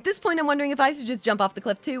 At this point, I'm wondering if I should just jump off the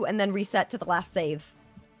cliff too and then reset to the last save.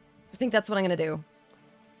 I think that's what I'm gonna do.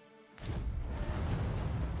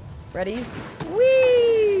 Ready?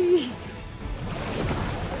 Whee!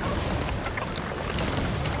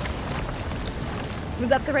 Was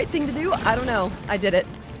that the right thing to do? I don't know. I did it.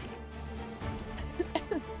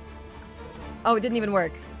 Oh, it didn't even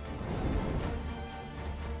work.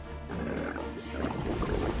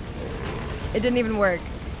 It didn't even work.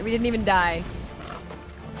 We didn't even die.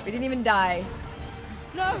 We didn't even die.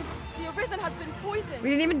 No! The Arisen has been poisoned! We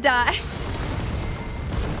didn't even die.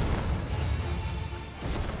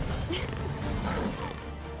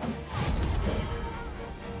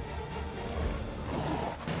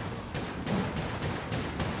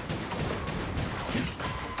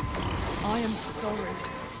 I am sorry.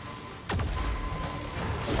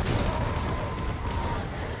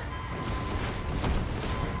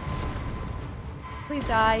 Please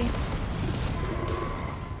die.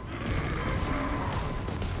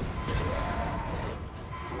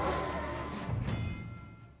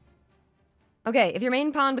 Okay, if your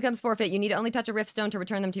main pawn becomes forfeit, you need to only touch a rift stone to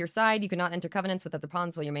return them to your side. You cannot enter covenants with other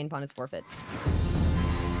pawns while your main pawn is forfeit.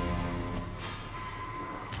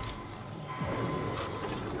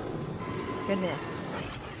 Goodness.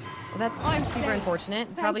 Well, that's super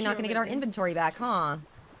unfortunate. Probably not going to get our inventory back, huh?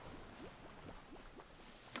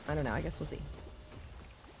 I don't know. I guess we'll see.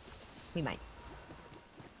 We might.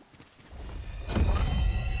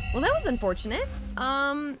 Well, that was unfortunate.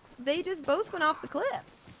 They just both went off the cliff.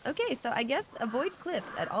 Okay, so I guess avoid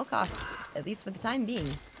cliffs at all costs, at least for the time being.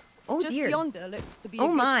 Oh, just dear. yonder looks to be a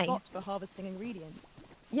good spot for harvesting ingredients.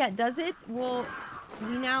 Yeah, does it? Well,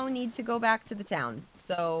 we now need to go back to the town.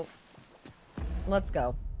 So, let's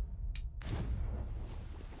go.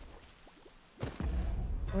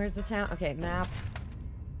 Where's the town? Okay, map.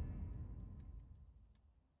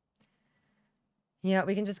 Yeah,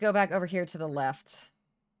 we can just go back over here to the left.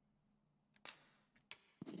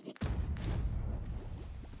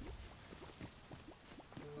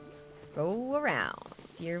 Go around.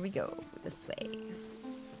 Here we go. This way.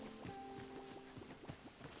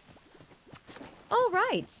 All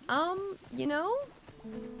right. You know?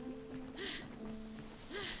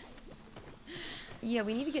 Yeah,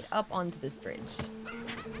 we need to get up onto this bridge.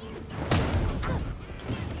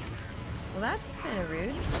 Well, that's kind of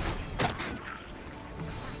rude.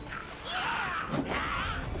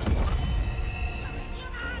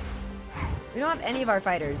 We don't have any of our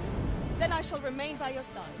fighters. Then I shall remain by your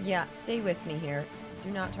side. Yeah, stay with me here.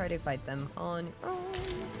 Do not try to fight them on your own.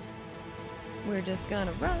 We're just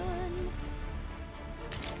gonna run.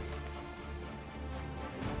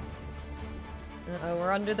 Uh-oh,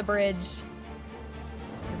 we're under the bridge.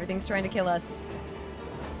 Everything's trying to kill us.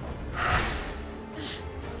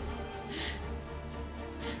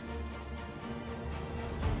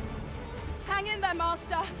 Hang in there,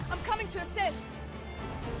 Master. I'm coming to assist.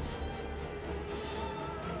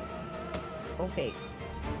 Okay.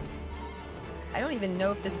 I don't even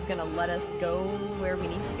know if this is gonna let us go where we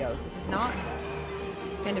need to go. This is not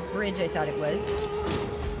the kind of bridge I thought it was.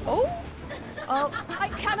 Oh! Oh! I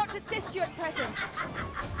cannot assist you at present.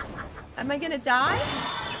 Am I gonna die?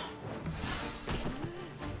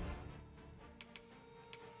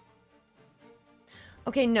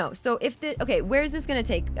 Okay, no. So if the... Okay, where's this gonna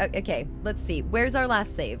take? Okay, let's see. Where's our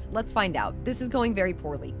last save? Let's find out. This is going very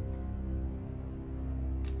poorly.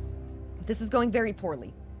 This is going very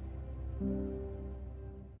poorly.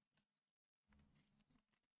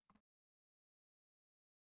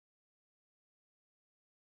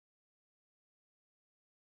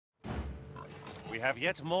 We have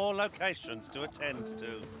yet more locations to attend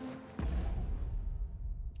to.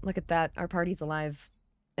 Look at that. Our party's alive.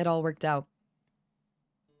 It all worked out.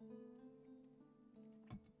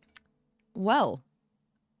 Well.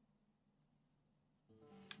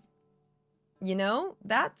 You know,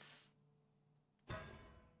 that's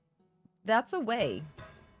a way.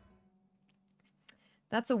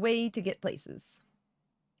 That's a way to get places.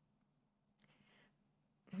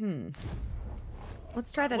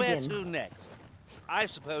 Let's try that again. Where to next? I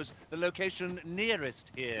suppose the location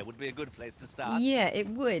nearest here would be a good place to start. Yeah, it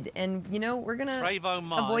would. And, you know, we're gonna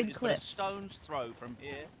avoid cliffs. A stone's throw from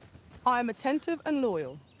here. I am attentive and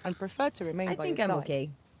loyal, and prefer to remain by your side. I think I'm okay.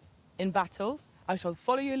 In battle, I shall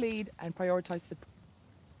follow your lead and prioritize support.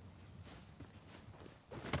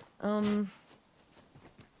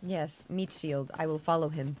 Yes, meat shield. I will follow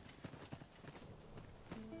him.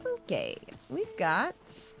 Okay, we've got...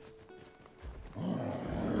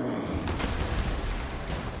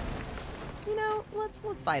 You know,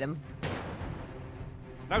 let's fight him.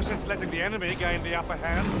 No sense letting the enemy gain the upper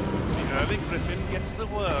hand. The early griffin gets the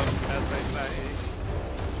worm, as they say.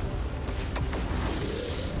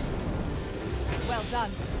 Well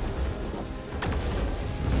done.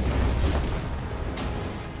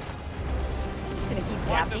 Gonna keep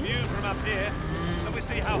Quite the zapping. view from up here. Let me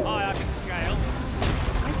see how high I can scale.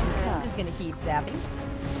 I concur. I'm just gonna keep zapping.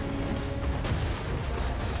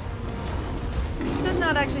 Does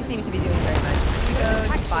not actually seem to be doing very much. We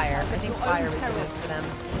go to fire. I think fire was the move for them.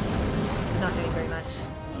 Not doing very much.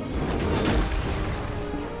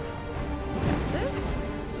 This?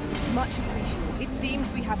 Much appreciated. It seems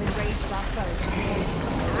we have enraged our foes.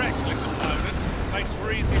 Reckless opponent makes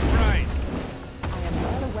for easy prey. I am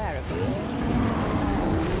well aware of your techniques.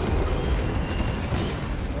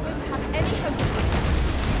 In order to have any hope of victory,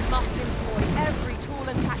 we must employ every tool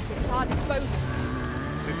and tactic at our disposal.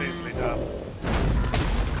 It is easily done.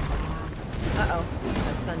 Uh-oh.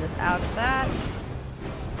 That stunned us out of that.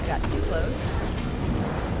 We got too close.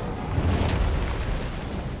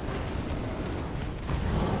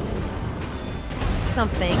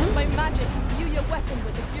 Something. My magic, imbue your weapon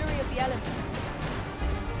with the fury of the elements.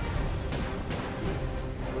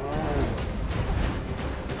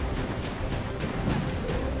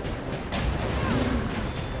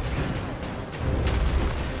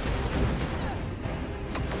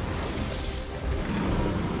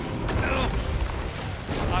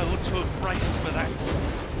 I ought to have braced for that.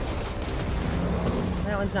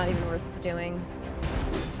 That one's not even worth doing.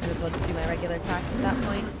 Might as well just do my regular attacks at that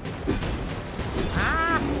point.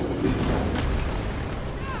 Ah!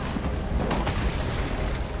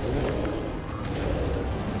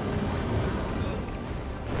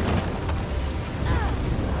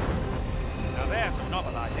 Now there's a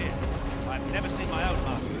novel idea. I've never seen my own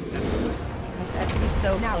master attempt this. Gosh, I have to be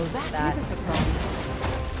so close to that. That is a surprise.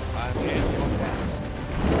 I'm here for that.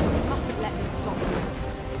 You mustn't let this stop you.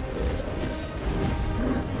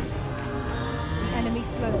 Enemy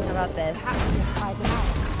slows. How about this? Perhaps we can tire them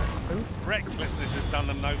out. Ooh. Recklessness has done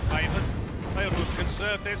them no favours. They ought to have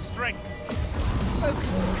conserved their strength.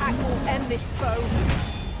 Focused attack will end this foe.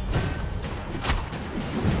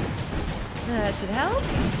 That should help.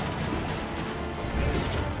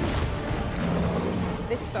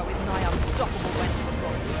 This foe is nigh unstoppable when it's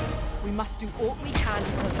wrong. We must do all we can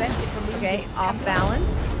to prevent it from losing Okay, its off temper.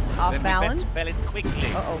 balance. Off Then balance. we best fell it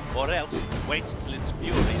quickly. Uh-oh. Or else wait till its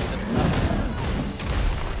fury subsides.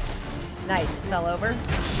 Nice, fell over.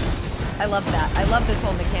 I love that. I love this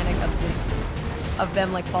whole mechanic of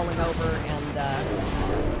them like falling over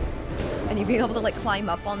and you being able to like climb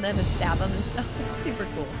up on them and stab them and stuff. It's super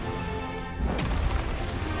cool.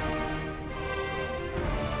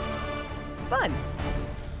 Fun.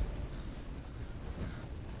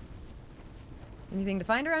 Anything to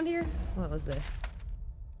find around here? What was this?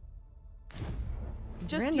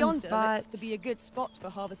 Just Random yonder spots. looks to be a good spot for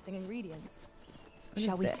harvesting ingredients. What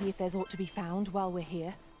Shall is we this? see if there's aught to be found while we're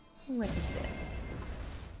here? What is this?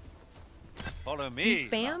 Follow me.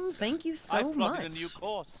 Spam, master. thank you so I've plotted much. a new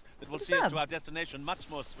course that will What's see us up? to our destination much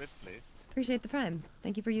more swiftly. Appreciate the prime.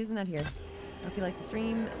 Thank you for using that here. Hope you like the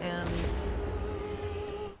stream and...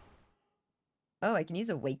 Oh, I can use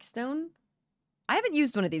a wake stone? I haven't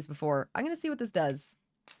used one of these before. I'm gonna see what this does.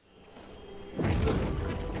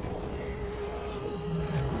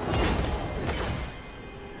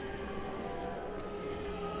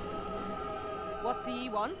 What do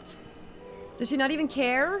you want? Does she not even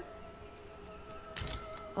care?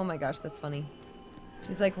 Oh my gosh, that's funny.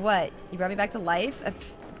 She's like, what? You brought me back to life?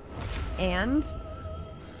 And?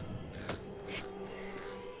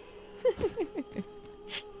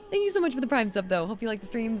 Thank you so much for the Prime sub, though. Hope you like the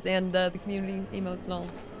streams and the community emotes and all.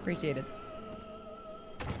 Appreciate it.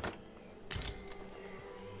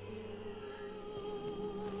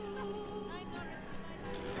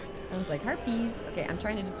 Sounds like harpies. Okay, I'm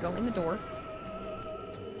trying to just go in the door.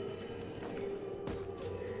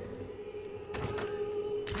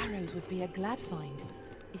 Arrows would be a glad find.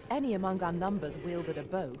 If any among our numbers wielded a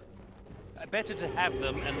bow. Better to have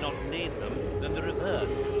them and not need them than the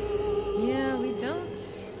reverse. Yeah, we don't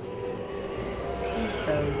use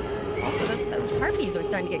those. Also, those harpies are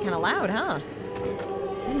starting to get kind of loud, huh?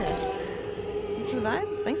 Goodness. Thanks for the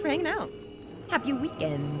vibes. Thanks for hanging out. Happy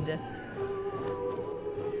weekend.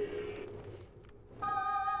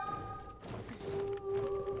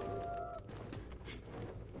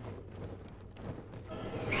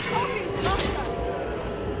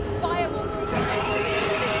 Fire will prevent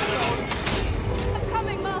I'm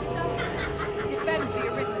coming, Master! Defend the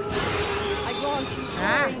Arisen. I grant you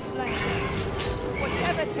roaring flame.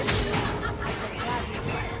 Whatever 'tis, I shall gladly do.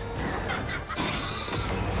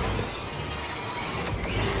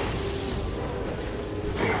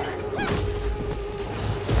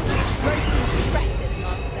 Most impressive,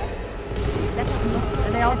 Master. Let us not.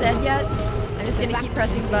 Are they all dead yet? I'm just gonna keep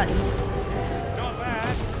pressing buttons. Not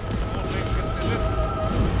bad. All things considered.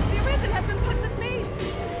 The Arisen has been put to sleep!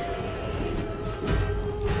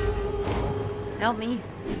 Help me.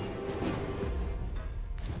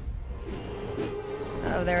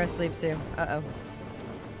 Oh, they're asleep too. Uh-oh.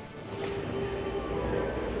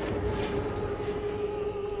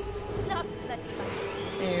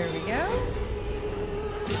 There we go.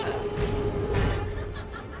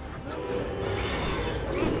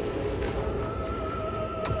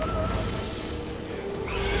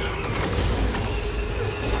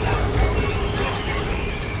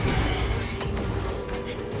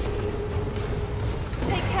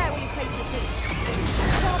 Take care where you place your feet.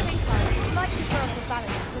 Sharp inclines, slight difference of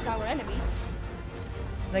balance to our enemies.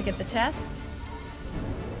 Did I get the chest?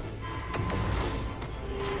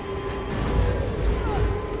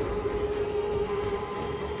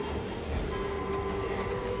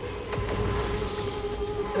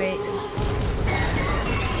 Wait.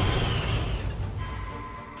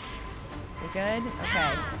 We good?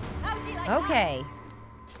 Okay. Okay.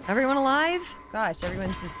 Everyone alive? Gosh,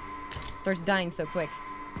 everyone just starts dying so quick.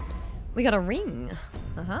 We got a ring.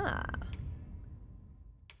 Aha.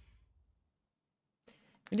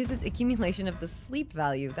 Reduces accumulation of the sleep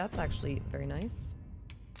value. That's actually very nice.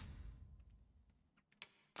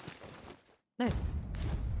 Nice.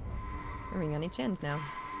 A ring on each end now.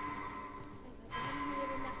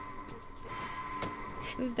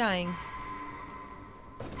 Who's dying?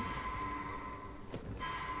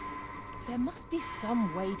 There must be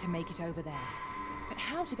some way to make it over there. But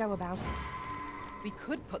how to go about it? We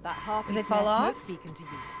could put that harpy Did they fall off? smoke beacon to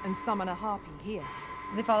use and summon a harpy here.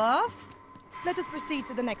 Did they fall off? Let us proceed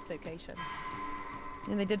to the next location.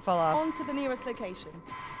 Yeah, they did fall off. On to the nearest location.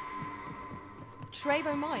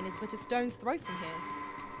 Trevo Mine is but a stone's throw from here.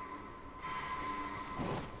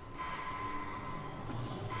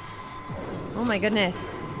 Oh my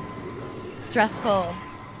goodness. Stressful.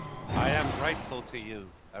 I am grateful to you,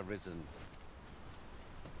 Arisen.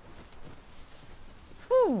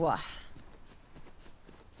 Whew.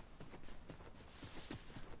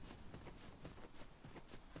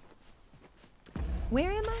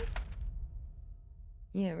 Where am I?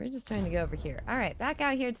 Yeah, we're just trying to go over here. Alright, back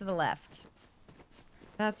out here to the left.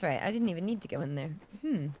 That's right, I didn't even need to go in there.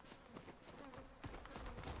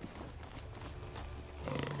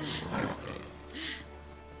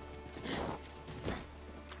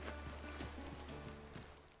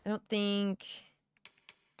 I don't think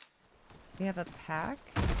we have a pack.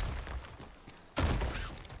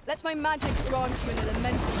 Let my magics grant you an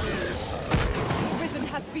elemental rune. The Arisen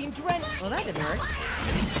has been drenched. Well, that didn't work.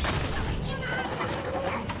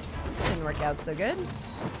 Didn't work out so good.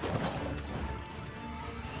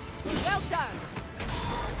 Well done.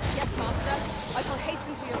 Yes, Master. I shall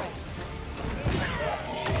hasten to your aid.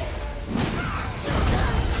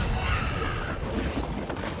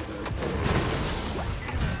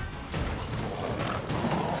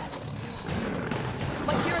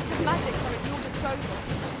 My curative magics are at your disposal.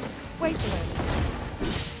 Wait a minute.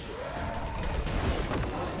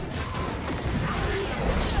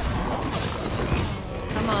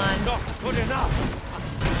 Come on. Not good enough.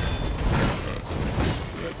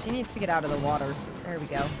 She needs to get out of the water. There we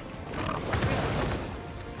go.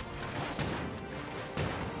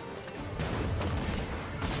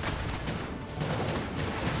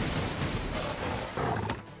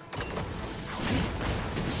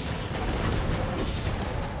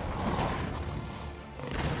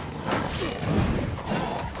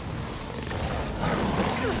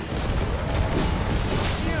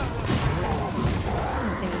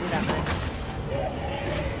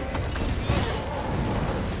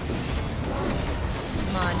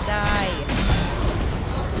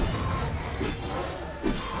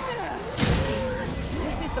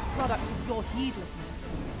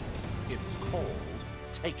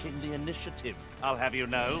 Initiative, I'll have you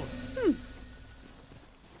know.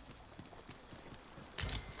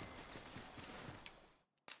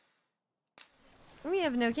 We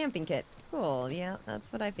have no camping kit. Cool, yeah,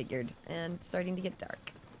 that's what I figured. And it's starting to get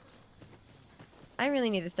dark. I really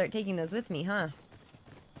need to start taking those with me, huh?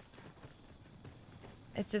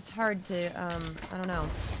 It's just hard to, I don't know,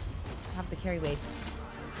 have the carry weight.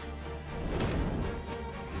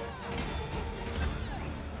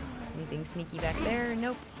 Anything sneaky back there?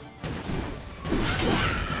 Nope.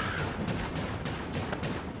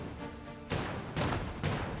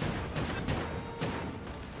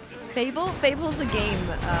 Fable's a game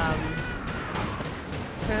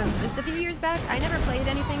from just a few years back. I never played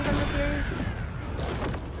anything from the series.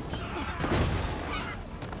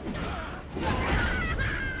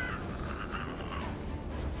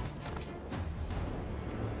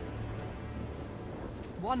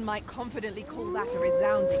 One might confidently call that a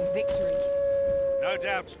resounding victory. No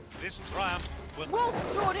doubt, this triumph will...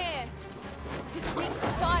 Wolves draw near! 'Tis weak to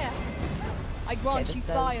fire. I grant you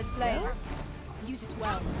fire's blaze. Use it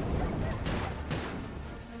well.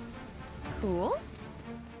 Cool.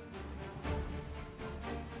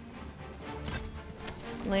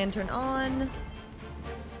 Lantern on.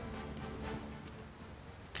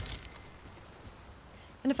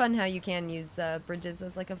 Kind of fun how you can use bridges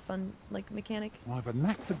as like a fun mechanic. I have a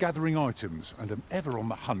knack for gathering items and am ever on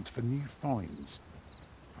the hunt for new finds.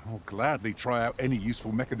 I'll gladly try out any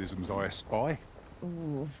useful mechanisms I espy.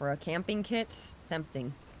 Ooh, for a camping kit?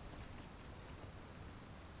 Tempting.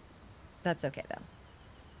 That's okay though.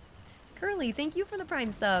 Curly, thank you for the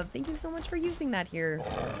Prime sub. Thank you so much for using that here.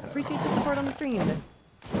 Appreciate the support on the stream.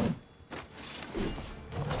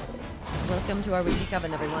 Welcome to our witchy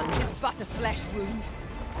coven, everyone. It's but a flesh wound,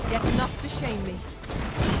 yet enough to shame me.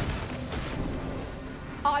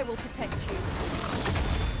 I will protect you.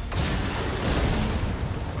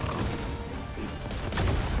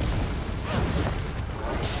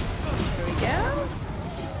 Here we go.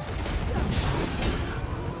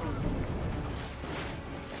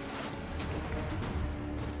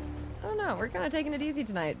 Oh no, we're kind of taking it easy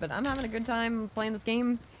tonight, but I'm having a good time playing this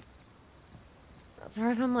game.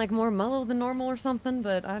 Sorry if I'm like more mellow than normal or something,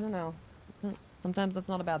 but I don't know. Sometimes that's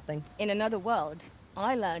not a bad thing. In another world,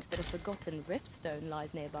 I learned that a forgotten riftstone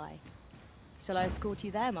lies nearby. Shall I escort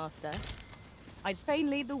you there, Master? I'd fain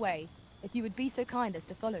lead the way, if you would be so kind as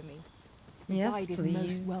to follow me. Yes, guide is please.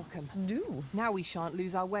 most welcome. Do. Now we shan't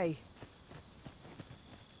lose our way.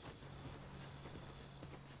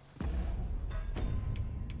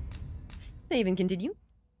 They even continue.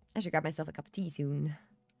 I should grab myself a cup of tea soon.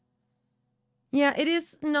 Yeah, it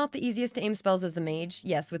is not the easiest to aim spells as a mage.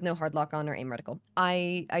 Yes, with no hard lock on or aim reticle.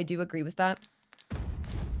 I do agree with that.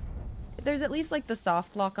 There's at least like the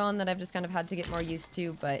soft lock on that I've just kind of had to get more used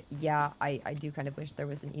to, but yeah, I do kind of wish there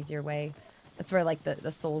was an easier way. That's where like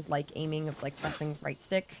the Souls-like aiming of like pressing right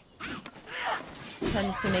stick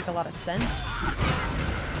tends to make a lot of sense.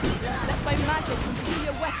 Let my magic imbue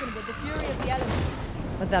your weapon with the fury of the elements.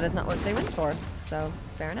 But that is not what they went for, so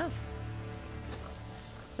fair enough.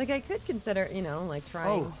 Like, I could consider, you know, like,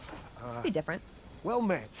 trying... be different. Well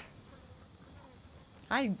met.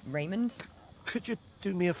 Hi, Raymond. Could you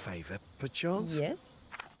do me a favour, perchance? Yes?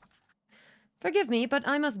 Forgive me, but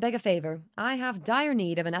I must beg a favour. I have dire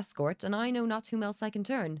need of an escort, and I know not whom else I can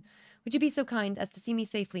turn. Would you be so kind as to see me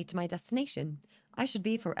safely to my destination? I should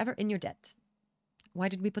be forever in your debt. Why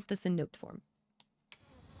did we put this in note form?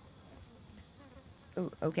 Oh,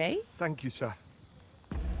 okay. Thank you, sir.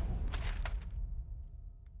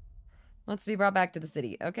 Wants to be brought back to the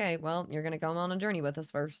city. Okay, well, you're gonna come on a journey with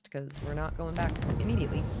us first, because we're not going back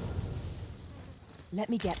immediately. Let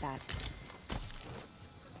me get that.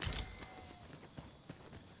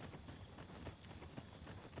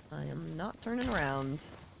 I am not turning around.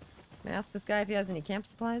 Can I ask this guy if he has any camp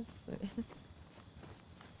supplies? Is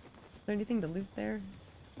there anything to loot there?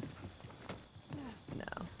 No.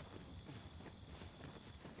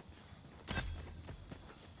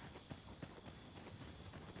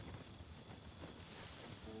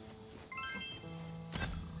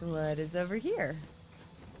 What is over here?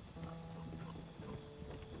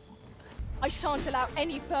 I shan't allow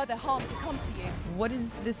any further harm to come to you. What is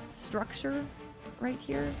this structure right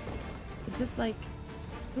here? Is this like...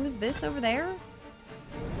 Who is this over there?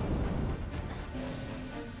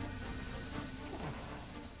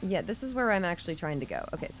 Yeah, this is where I'm actually trying to go.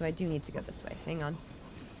 Okay, so I do need to go this way. Hang on.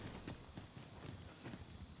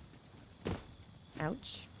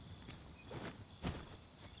 Ouch.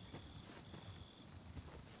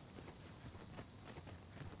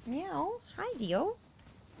 Meow. Hi, Dio.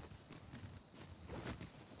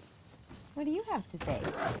 What do you have to say?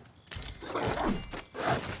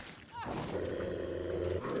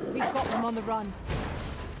 We've got them on the run.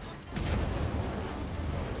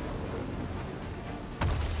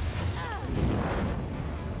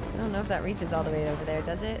 I don't know if that reaches all the way over there,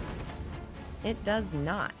 does it? It does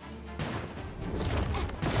not.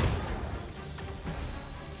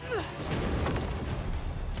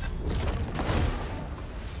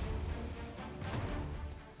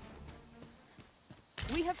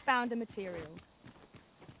 We have found a material.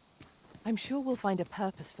 I'm sure we'll find a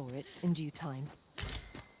purpose for it in due time.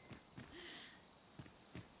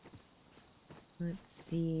 Let's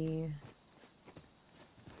see.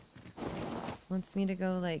 Wants me to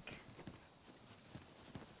go, like...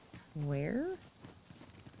 Where?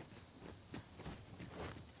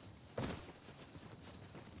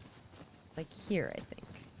 Like here, I think.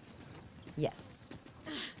 Yes.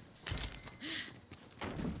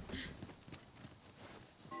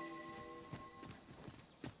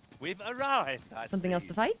 We've arrived, I Something else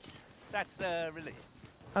to fight? That's a relief.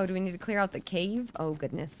 Oh, do we need to clear out the cave? Oh,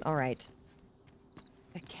 goodness. All right.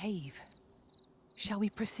 A cave. Shall we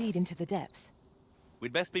proceed into the depths?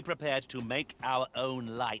 We'd best be prepared to make our own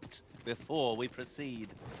light before we proceed.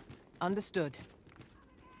 Understood.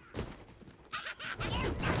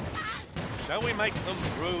 Shall we make them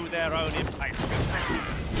brew their own impatience?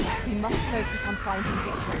 We must focus on finding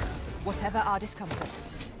victory, whatever our discomfort.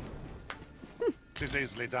 Tis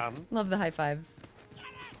easily done. Love the high fives.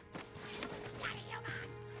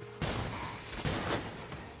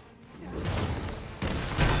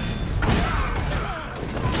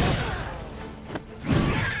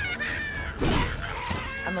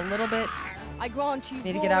 I'm a little bit... I grant you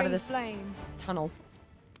need to get out of this flame. tunnel.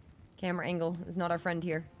 Camera angle is not our friend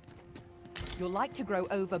here. You're like to grow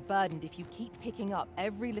overburdened if you keep picking up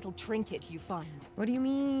every little trinket you find. What do you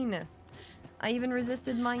mean? I even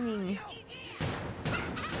resisted mining.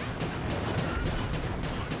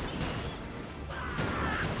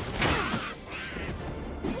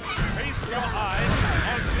 Feast your eyes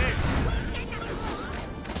on this.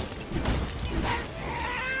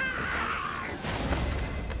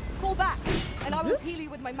 Fall back, and I will heal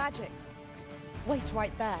you with my magics. Wait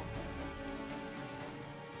right there.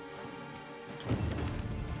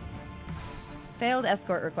 Failed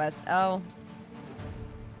escort request. Oh.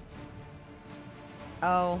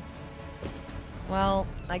 Oh. Well,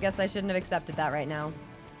 I guess I shouldn't have accepted that right now.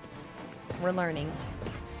 We're learning.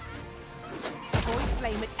 Avoid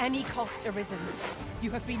flame at any cost, Arisen. You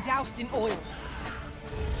have been doused in oil.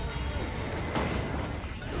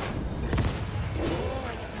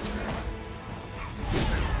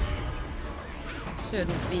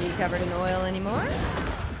 Shouldn't be covered in oil anymore.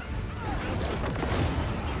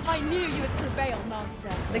 I knew you would prevail, Master.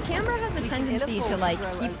 The camera has a tendency to like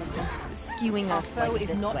keep skewing Our us foe like is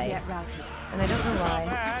this not way, yet routed. and I don't know Not why.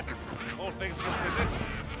 bad, all things considered.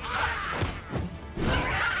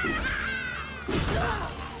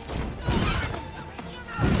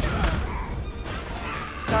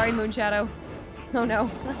 Sorry, Moonshadow. Oh no.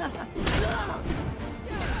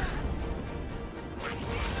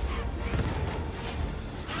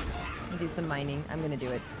 Do some mining. I'm gonna do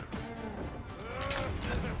it.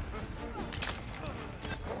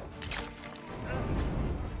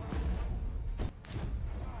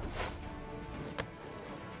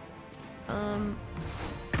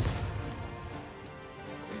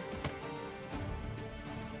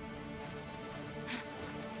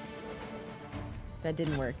 That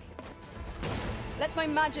didn't work. Let my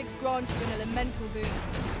magics grant you an elemental boon.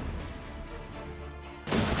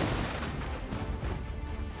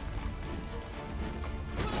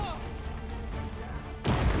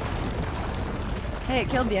 Hey, it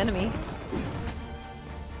killed the enemy.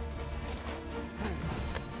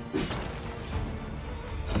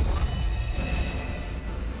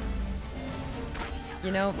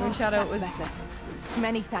 You know, Moonshadow was better.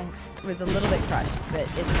 Many thanks. Was a little bit crushed, but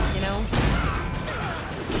it's, you know,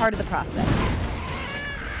 part of the process.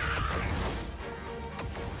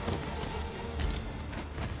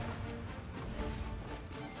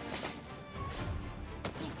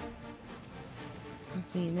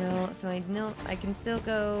 Let's see, no, so I know I can still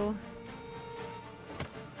go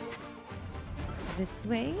this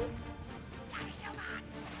way.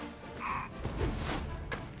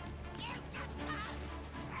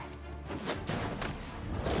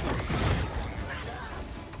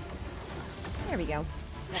 There we go.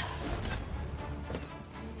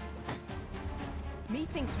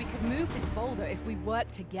 Methinks we could move this boulder if we work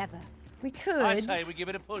together. We could. I say we give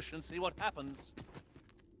it a push and see what happens.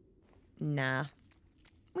 Nah.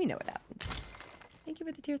 We know what happens. Thank you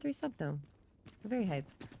for the tier 3 sub, though. We're very hype.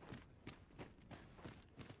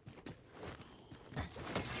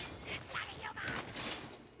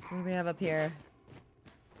 What do we have up here?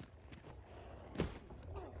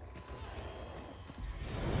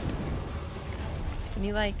 Can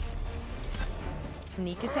you, like,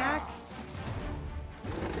 sneak attack?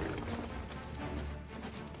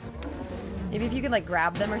 Maybe if you could, like,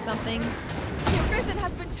 grab them or something? The Arisen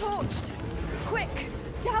has been torched! Quick!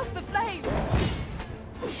 Douse the flames!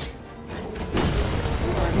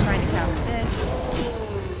 I'm trying to cast this.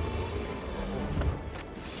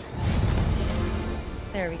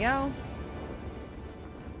 There we go.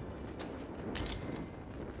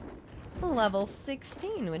 Level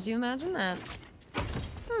 16, would you imagine that?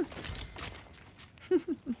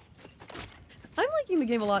 I'm liking the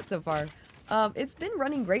game a lot so far. It's been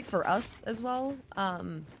running great for us as well.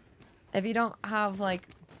 If you don't have, like,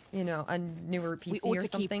 you know, a newer PC or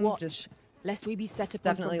something, just lest we be set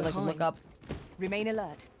upon definitely from like behind. look up. Remain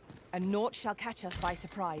alert, and naught shall catch us by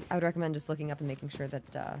surprise. I would recommend just looking up and making sure that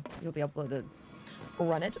you'll be able to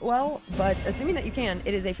run it well. But assuming that you can,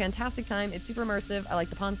 it is a fantastic time. It's super immersive. I like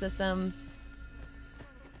the pawn system.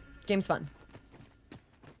 Game's fun.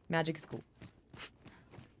 Magic is cool.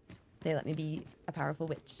 They let me be a powerful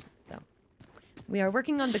witch. So we are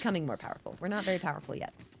working on becoming more powerful. We're not very powerful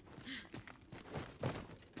yet.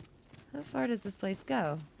 How far does this place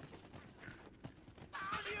go?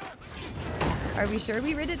 Are we sure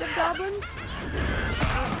we rid it of goblins?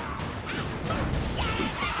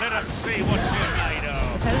 Let us see what you're made of.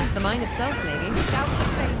 I suppose the mine itself, maybe. Douse the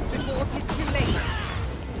flames before it is too late.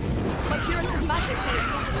 My curative magics are at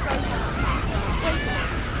your disposal. Wait a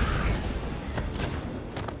minute.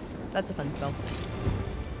 That's a fun spell.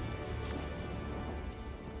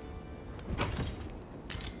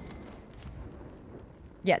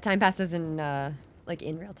 Yeah, time passes in, like,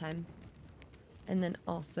 in real time. And then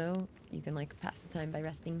also, you can, like, pass the time by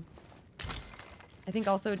resting. I think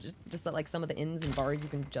also, just at, like, some of the inns and bars, you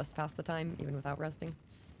can just pass the time, even without resting.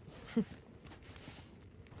 Did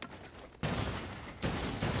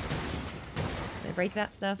I break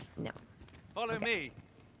that stuff? No. Follow me.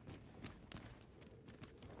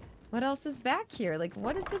 What else is back here? Like,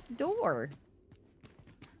 what is this door?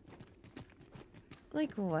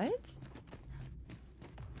 Like, what?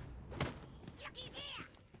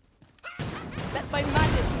 Let my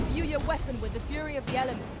magic imbue your weapon with the fury of the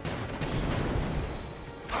elements.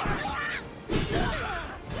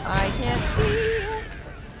 I can't see.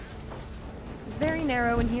 It's very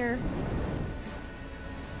narrow in here.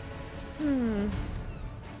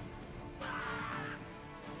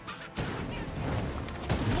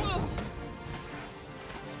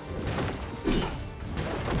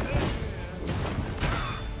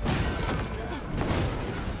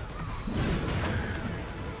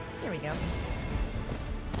 Here we go.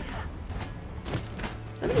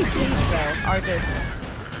 Some of these caves, though, are just...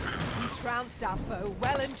 We trounced our foe,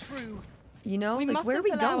 well and true. You know, we like, where are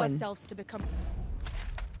we allow going? ourselves to become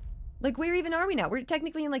Like, where even are we now? We're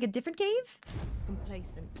technically in, like, a different cave?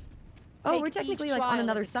 complacent. Oh, Take we're technically, each like, on trial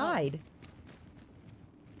another as it comes.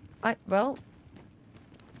 side. Well...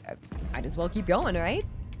 I might as well keep going, right?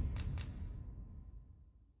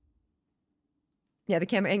 Yeah, the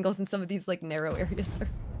camera angles in some of these, like, narrow areas are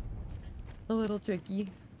a little tricky.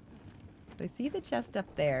 I see the chest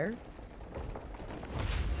up there.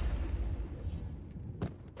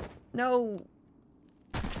 No!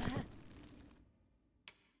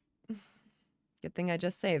 Good thing I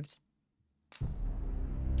just saved.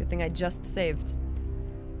 Good thing I just saved.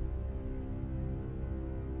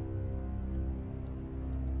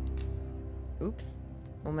 Oops.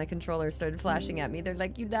 Well, my controller started flashing at me. They're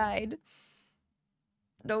like, you died.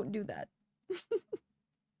 Don't do that.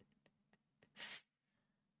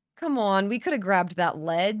 Come on, we could have grabbed that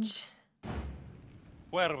ledge.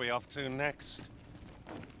 Where are we off to next?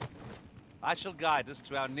 I shall guide us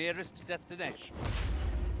to our nearest destination.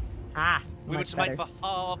 Ah, we were much to better. make for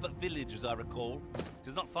Harve Village, as I recall. It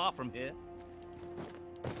is not far from here.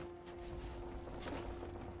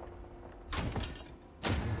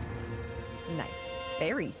 Nice.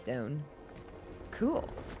 Fairy stone. Cool.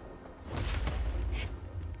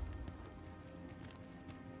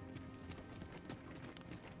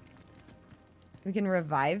 We can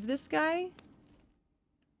revive this guy?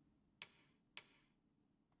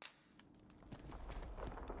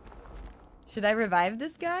 Should I revive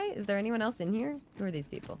this guy? Is there anyone else in here? Who are these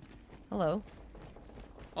people? Hello.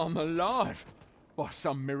 I'm alive. By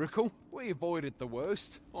some miracle, we avoided the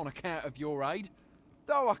worst on account of your aid.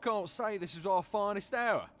 Though I can't say this was our finest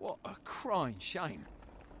hour. What a crying shame.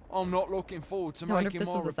 I'm not looking forward to making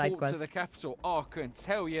my report to the capital. I can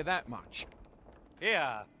tell you that much.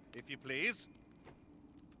 Here, if you please.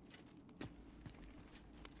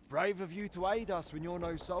 Brave of you to aid us when you're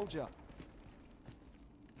no soldier.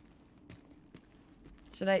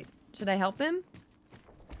 Should I help him?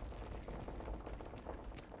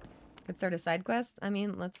 Could start a side quest? I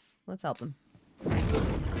mean, let's help him.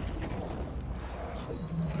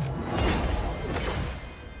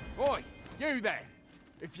 Oi, you there!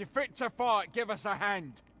 If you're fit to fight, give us a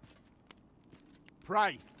hand.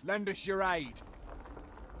 Pray, lend us your aid.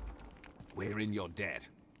 We're in your debt.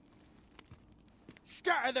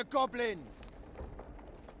 Scatter the goblins!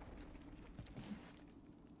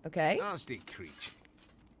 Okay. Nasty creature.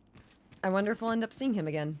 I wonder if we'll end up seeing him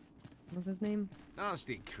again. What's his name?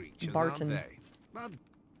 Nasty creatures, Barton. aren't they? But...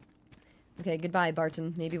 Okay, goodbye,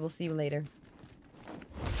 Barton. Maybe we'll see you later.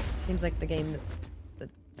 Seems like the game that...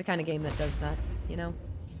 the kind of game that does that, you know?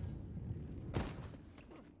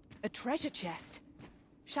 A treasure chest.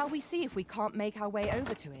 Shall we see if we can't make our way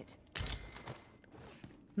over to it?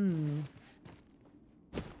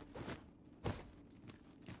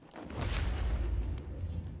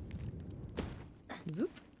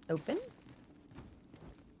 Zoop. Open.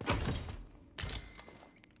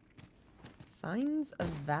 Signs of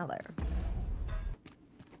Valor.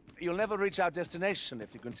 You'll never reach our destination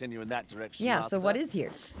if you continue in that direction, Yeah, Master. so what is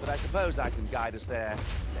here? But I suppose I can guide us there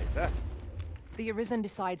later. The Arisen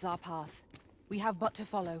decides our path. We have but to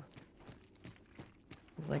follow.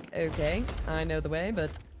 Like, okay, I know the way,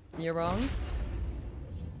 but you're wrong.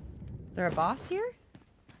 Is there a boss here?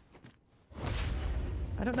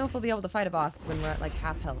 I don't know if we'll be able to fight a boss when we're at like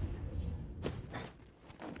half health.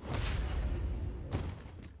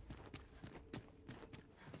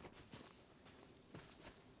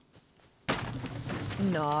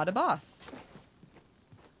 Not a boss.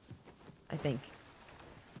 I think.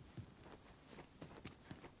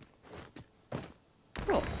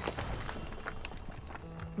 Cool.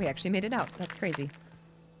 We actually made it out. That's crazy.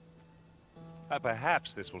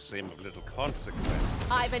 Perhaps this will seem of little consequence.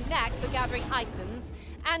 I've a knack for gathering items,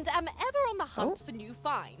 and am ever on the hunt for new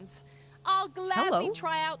finds. I'll gladly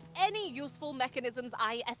try out any useful mechanisms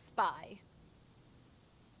I espy.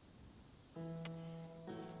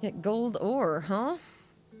 Get gold ore, huh?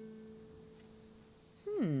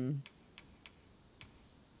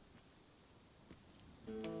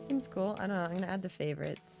 Seems cool. I don't know. I'm gonna add to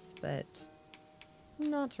favorites, but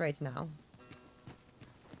not right now.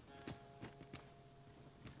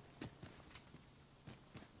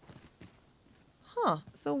 Huh.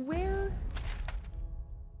 So where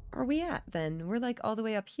are we at then? We're like all the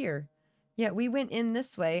way up here. Yeah, we went in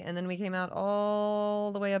this way and then we came out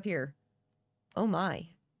all the way up here. Oh my.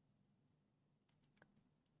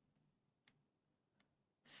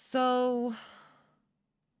 So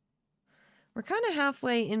we're kind of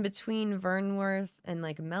halfway in between Vernworth and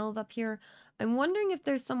like Melve up here. I'm wondering if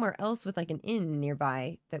there's somewhere else with like an inn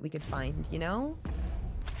nearby that we could find, you know?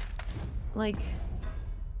 Like,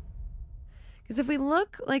 because if we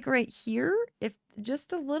look like right here, if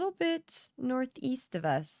just a little bit northeast of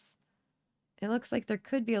us, it looks like there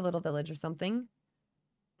could be a little village or something.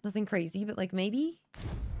 Nothing crazy, but like maybe.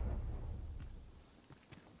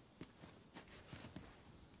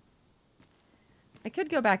 I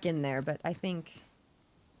could go back in there, but I think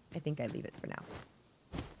I leave it for now.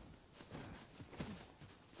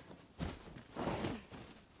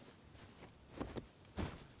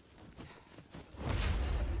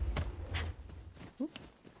 Oop.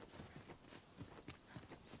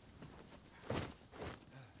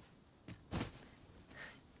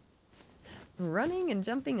 Running and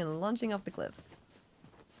jumping and launching off the cliff.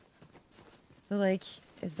 So like,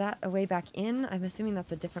 is that a way back in? I'm assuming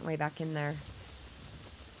that's a different way back in there.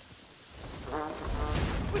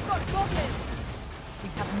 We've got goblins! We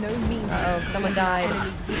have no means. Uh-oh, someone died.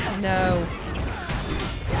 No.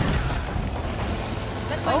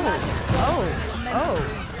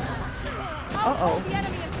 Uh-oh. The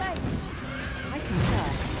enemy in place. I can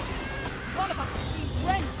tell. One of us is being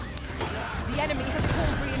drenched. The enemy has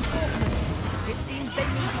called reinforcements. It seems they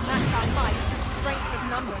need to match our might through strength of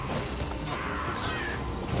numbers.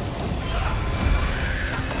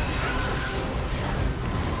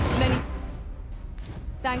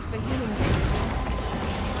 Thanks for healing me.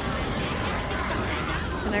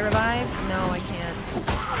 Can I revive? No, I can't.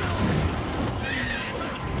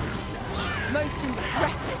 Most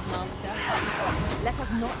impressive, Master. Let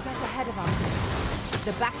us not get ahead of ourselves.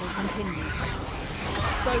 The battle continues.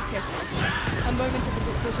 Focus. A moment of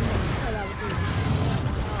indecision may spell our doom.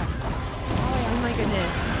 Oh my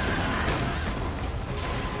goodness.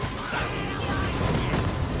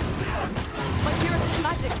 My Puritan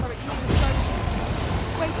magics are at your disposal.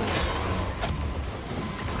 Waiting.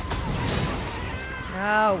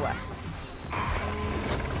 No.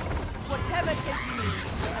 Whatever 'tis you need,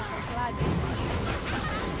 I shall gladly.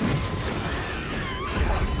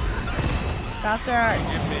 Faster.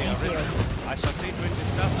 Thank you. I shall see to it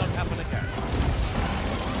this does not happen again.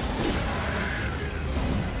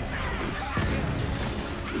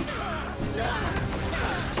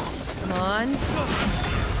 Come on.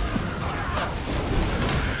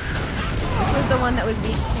 This was the one that was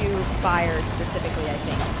weak to fire specifically, I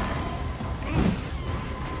think.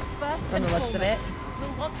 First From the looks of it.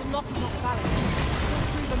 We'll want to knock him off balance.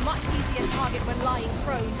 He'll prove a much easier target when lying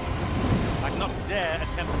prone. I'd not dare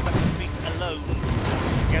attempt such a feat alone.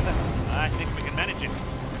 Together, I think we can manage it.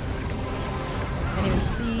 Can't even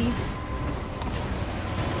see.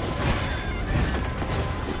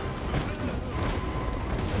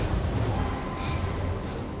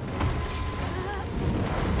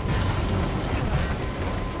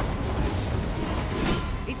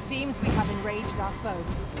 It seems we have enraged our foe.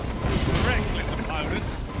 Reckless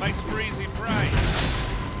opponent makes for easy prey.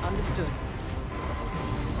 Understood.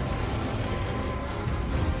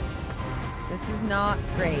 This is not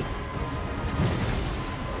great.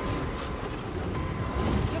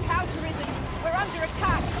 Look out, Arisen! We're under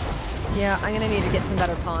attack! Yeah, I'm gonna need to get some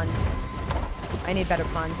better pawns. I need better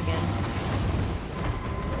pawns again.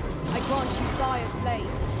 I grant you Fire's Blade.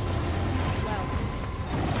 Use it well.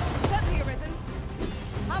 Certainly, Arisen.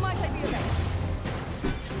 How might I be of aid?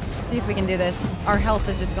 See if we can do this. Our health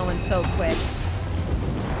is just going so quick.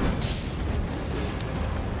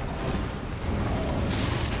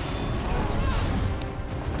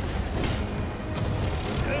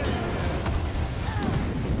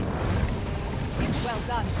 It's well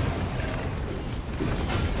done.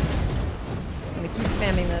 Just gonna keep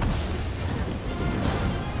spamming this.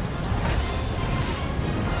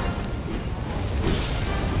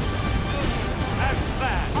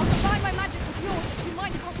 I'll combine my magic with yours that you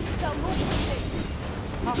might cast the spell more quickly.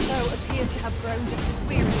 Our foe appears to have grown just as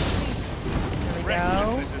weary as we. There we go.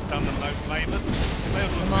 Recklessness has done them no favours. They will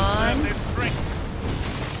Come on. preserve their strength.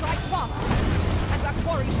 Strike fast, and our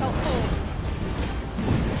quarry shall fall.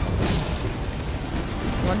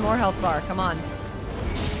 One more health bar, come on.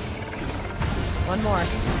 One more.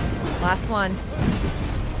 Last one.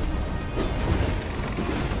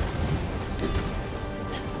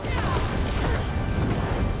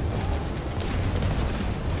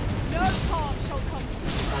 No harm shall come to you.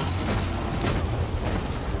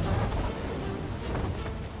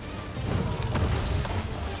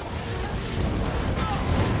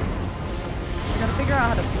 Gotta figure out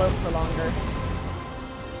how to float for longer.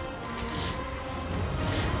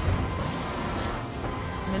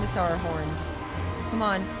 Minotaur horn. Come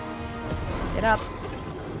on. Get up.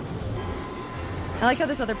 I like how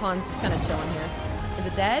this other pawn's just kind of chilling here. Is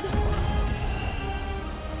it dead?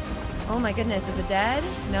 Oh my goodness, is it dead?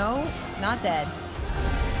 No, not dead.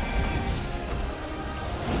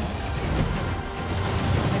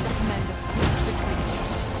 I recommend a swift retreat.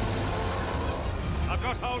 I've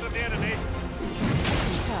got hold of the enemy.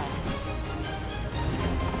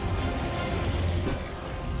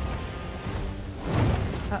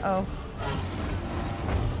 Uh-oh.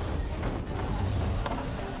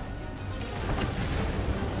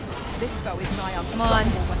 This foe is nigh Come on.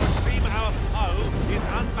 unstoppable. It seems our foe is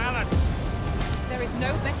unbalanced. There is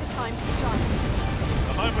no better time to strike.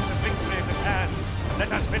 The moment of victory is at hand.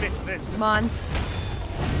 Let us finish this. Come on.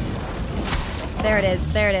 There it is.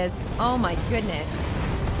 There it is. Oh my goodness.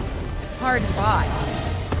 Hard fought.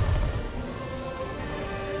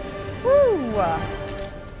 Woo!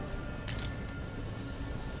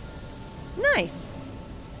 Nice.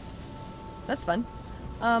 That's fun.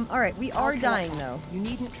 Alright, we are dying though. You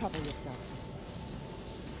needn't trouble yourself.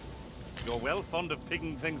 You're well fond of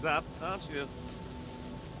picking things up, aren't you?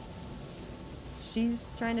 She's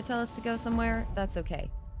trying to tell us to go somewhere. That's okay.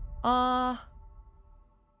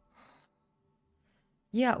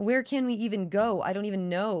 Yeah, where can we even go? I don't even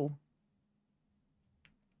know.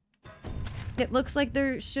 It looks like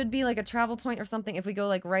there should be like a travel point or something if we go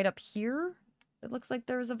like right up here. It looks like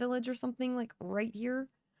there's a village or something like right here.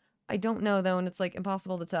 I don't know though, and it's like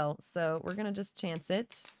impossible to tell. So we're gonna just chance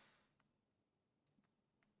it.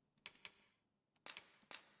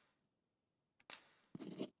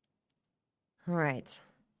 Alright.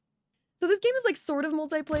 So this game is like sort of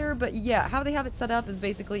multiplayer, but yeah, how they have it set up is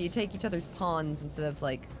basically you take each other's pawns instead of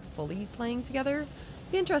like fully playing together.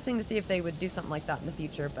 Be interesting to see if they would do something like that in the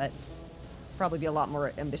future, but probably be a lot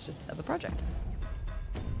more ambitious of a project.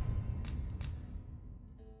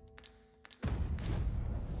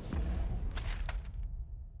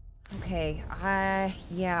 Okay,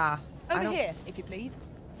 yeah. Over here, if you please.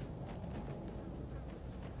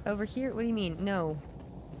 Over here? What do you mean? No.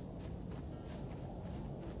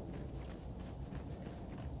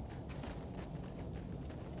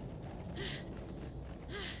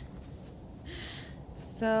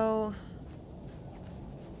 So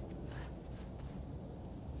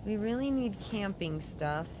we really need camping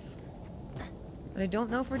stuff, but I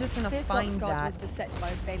don't know if we're just gonna find that. Was beset by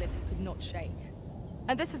assailants it could not shake,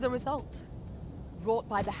 and this is the result, wrought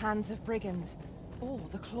by the hands of brigands or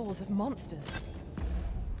the claws of monsters.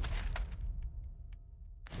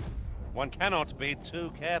 One cannot be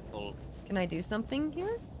too careful. Can I do something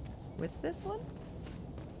here with this one?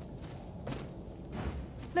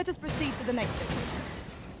 Let us proceed to the next location.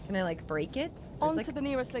 Can I like break it? On to the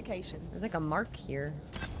nearest location. There's like a mark here.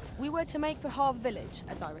 We were to make for Harv Village,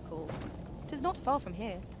 as I recall. It is not far from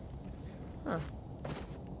here. Huh.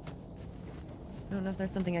 I don't know if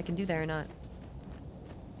there's something I can do there or not.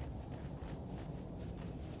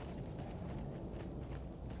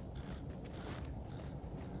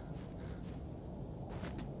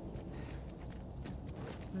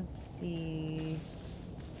 Let's see.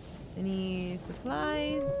 Any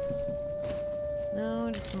supplies?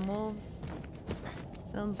 No, just some wolves.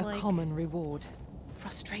 Sounds like a common reward.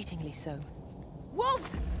 Frustratingly so.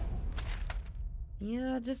 Wolves!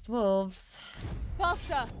 Yeah, just wolves.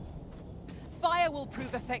 Master! Fire will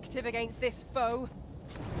prove effective against this foe.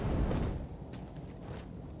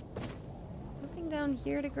 Nothing down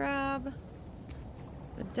here to grab.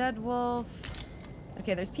 The dead wolf.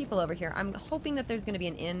 Okay, there's people over here. I'm hoping that there's going to be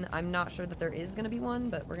an inn. I'm not sure that there is going to be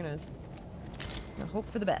one, but we're going to hope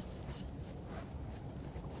for the best.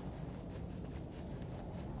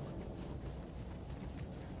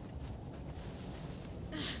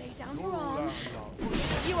 Lay down your arms.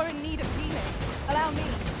 You are in need of healing. Allow me.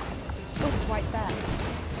 Oh, it's right there.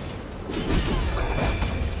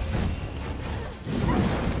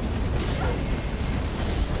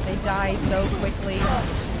 They die so quickly. I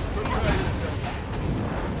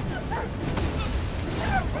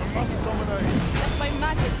must summon aid. Let my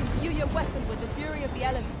magic imbue your weapon with the fury of the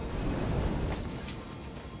elements.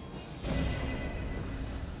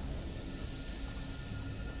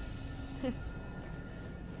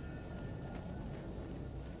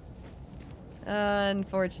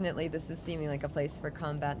 Unfortunately, this is seeming like a place for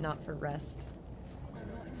combat, not for rest.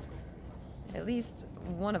 At least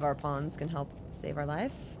one of our pawns can help save our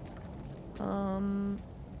life.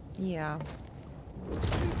 Yeah.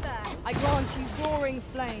 Who's there? I grant you roaring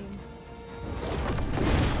flame.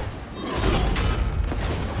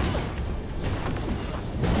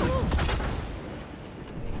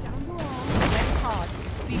 Down your arm. Rest hard.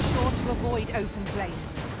 Be sure to avoid open flame.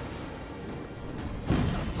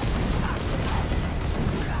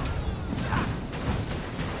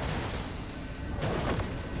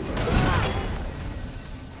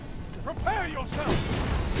 Prepare yourself!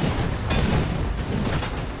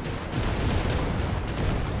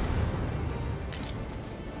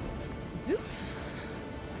 Zoop.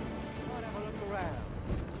 Might have a look around.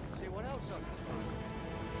 See what else I can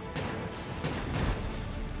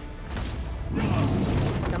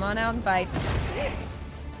find. Come on out and fight.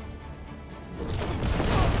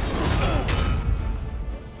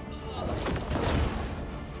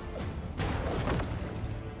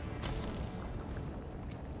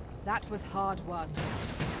 That was hard won.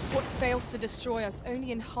 What fails to destroy us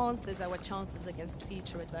only enhances our chances against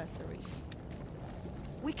future adversaries.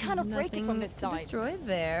 We cannot break it from this side. Destroy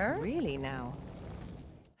there. Really now?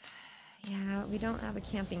 Yeah, we don't have a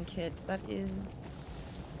camping kit. That is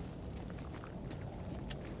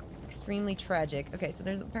extremely tragic. Okay, so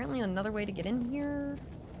there's apparently another way to get in here.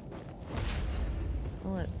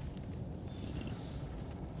 Let's see.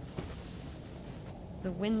 There's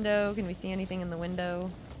a window. Can we see anything in the window?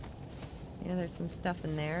 Yeah, there's some stuff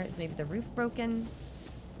in there. Is maybe the roof broken?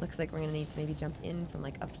 Looks like we're gonna need to maybe jump in from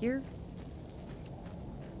like up here.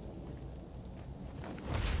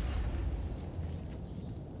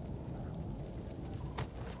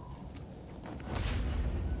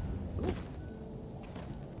 Ooh.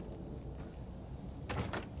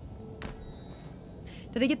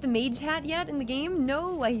 Did I get the mage hat yet in the game?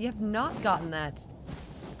 No, I have not gotten that.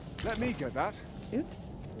 Let me get that.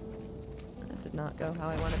 Oops. That did not go how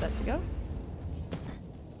I wanted that to go.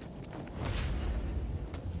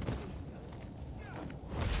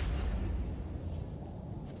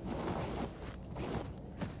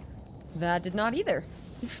 That did not either.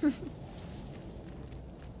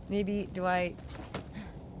 Maybe, I'm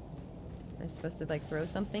supposed to like throw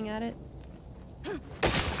something at it?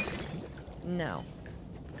 No.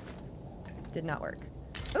 Did not work.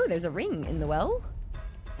 Oh, there's a ring in the well.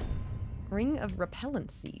 Ring of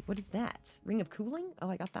repellency. What is that? Ring of cooling? Oh,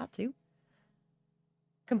 I got that too.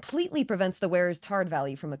 Completely prevents the wearer's tard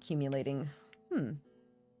value from accumulating.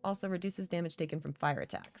 Also reduces damage taken from fire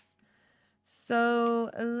attacks.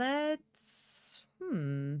 So let's...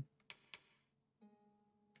 I'm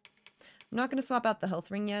not going to swap out the health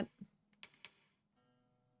ring yet.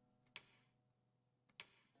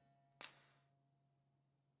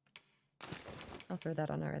 I'll throw that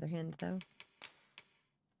on our other hand, though.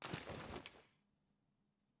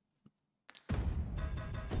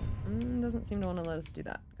 Doesn't seem to want to let us do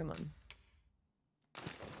that. Come on.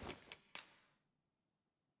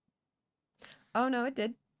 Oh, no, it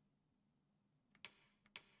did.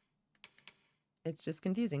 It's just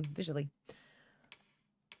confusing, visually.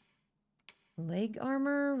 Leg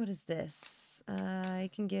armor? What is this? I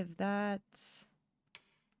can give that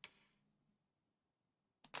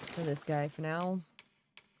to this guy for now,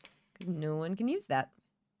 because no one can use that.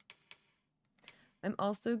 I'm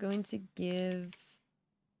also going to give...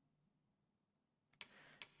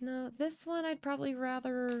 No, this one I'd probably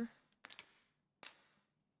rather...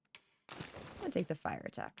 I'm going to take the fire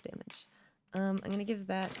attack damage. I'm going to give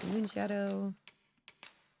that to Moon Shadow.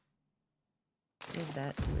 Give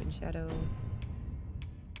that to Moon Shadow.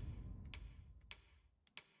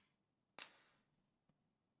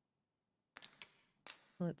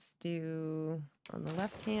 Let's do on the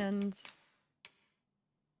left hand.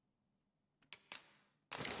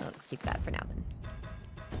 I'll just keep that for now then.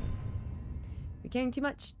 We carrying too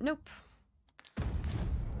much? Nope.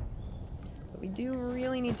 But we do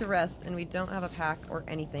really need to rest, and we don't have a pack or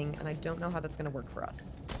anything, and I don't know how that's gonna work for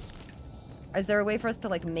us. Is there a way for us to,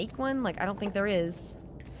 like, make one? Like, I don't think there is.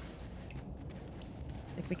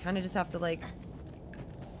 Like, we kind of just have to, like,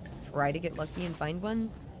 try to get lucky and find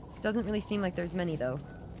one. Doesn't really seem like there's many, though.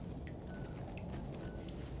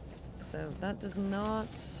 So, that does not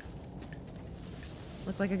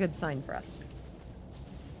look like a good sign for us.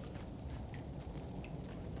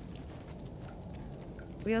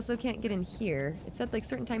 We also can't get in here. It said, like,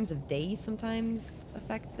 certain times of day sometimes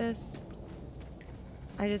affect this.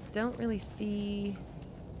 I just don't really see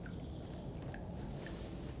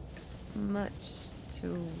much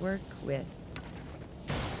to work with.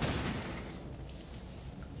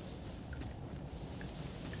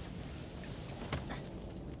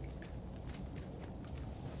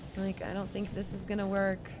 Like, I don't think this is gonna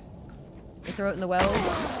work. I throw it in the well.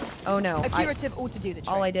 Oh no. A curative ought to do the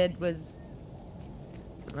trick. All I did was...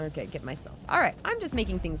 Okay, get myself. Alright, I'm just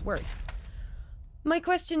making things worse. My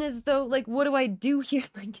question is, though, like, what do I do here?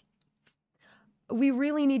 Like, we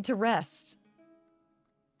really need to rest.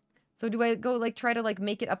 So do I go, like, try to, like,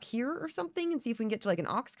 make it up here or something and see if we can get to, like, an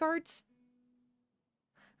ox cart?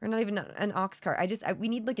 Or not even an ox cart. We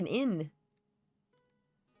need, like, an inn.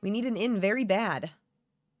 We need an inn very bad.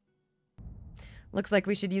 Looks like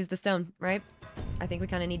we should use the stone, right? I think we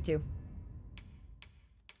kind of need to.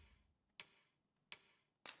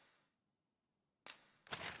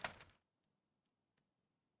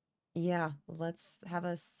 Yeah, let's have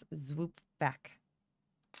us swoop back.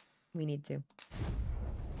 We need to.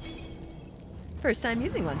 First time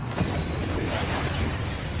using one.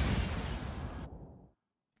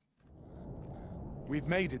 We've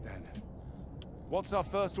made it then. What's our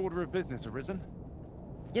first order of business, Arisen?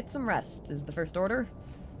 Get some rest is the first order.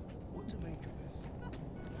 What to make of this?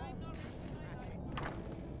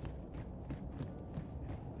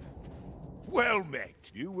 Well met.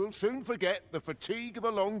 You will soon forget the fatigue of a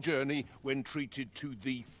long journey when treated to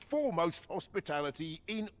the foremost hospitality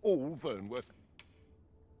in all Vernworth.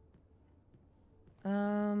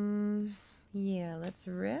 Yeah, let's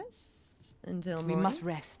rest until morning. We must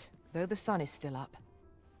rest, though the sun is still up.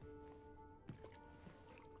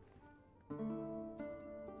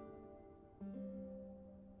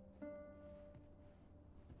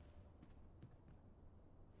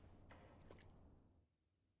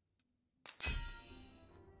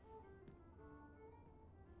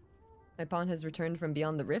 My pawn has returned from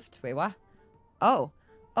beyond the rift. Wait, what? Oh.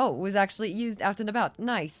 Oh, it was actually used out and about.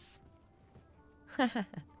 Nice.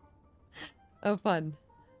 Oh, fun.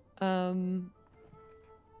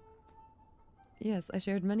 Yes, I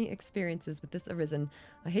shared many experiences with this Arisen.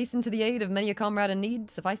 I hastened to the aid of many a comrade in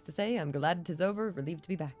need. Suffice to say, I'm glad 'tis over, relieved to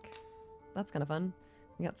be back. That's kind of fun.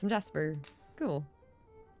 We got some Jasper. Cool.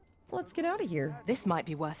 Let's get out of here. This might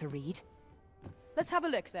be worth a read. Let's have a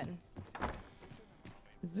look, then.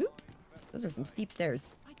 Zoop. Those are some steep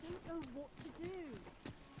stairs. I don't know what to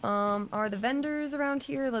do. Are the vendors around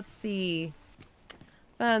here? Let's see.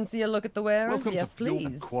 Fancy a look at the wares? Welcome Yes, to Pure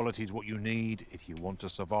please. Quality is what you need if you want to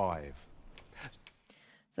survive.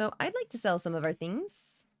 So I'd like to sell some of our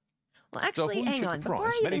things. Well, actually, hang on. Before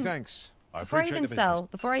I Many even, thanks. I before I appreciate even the business. sell,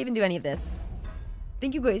 before I even do any of this,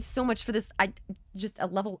 thank you guys so much for this. Just a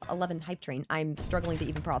level 11 hype train. I'm struggling to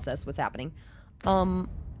even process what's happening.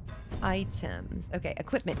 Items. Okay,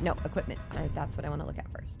 equipment. No, equipment. That's what I want to look at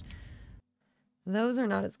first. Those are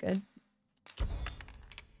not as good.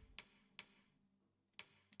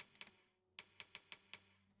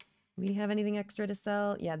 We have anything extra to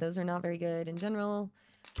sell? Yeah, those are not very good in general.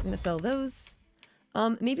 I'm gonna sell those.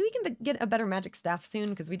 Maybe we can get a better magic staff soon,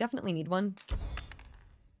 because we definitely need one.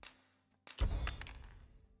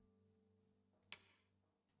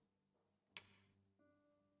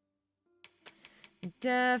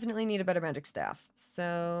 Definitely need a better magic staff.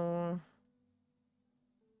 So...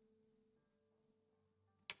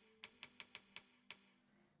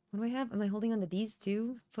 what do I have? Am I holding on to these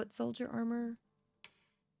too? Foot soldier armor?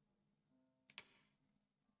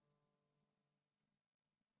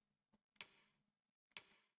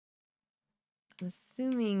 I'm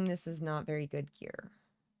assuming this is not very good gear.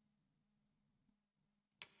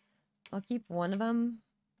 I'll keep one of them.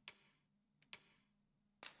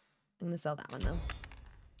 I'm gonna sell that one though.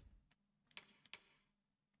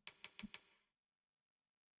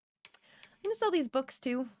 I'm gonna sell these books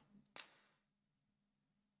too.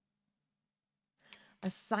 A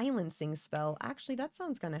silencing spell. Actually, that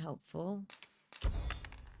sounds kind of helpful.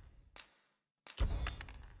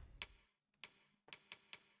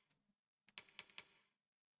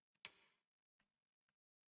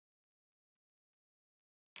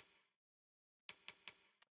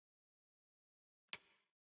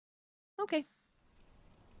 Okay.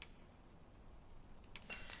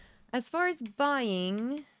 As far as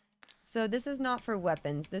buying, so this is not for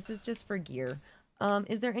weapons. This is just for gear.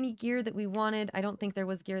 Is there any gear that we wanted? I don't think there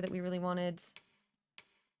was gear that we really wanted.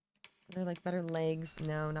 Are there like better legs?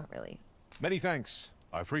 No, not really. Many thanks.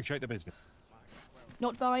 I appreciate the business.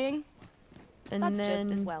 Not buying? And That's then...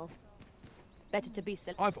 just as well. Better to be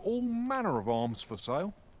silly. I've all manner of arms for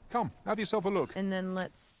sale. Come, have yourself a look. And then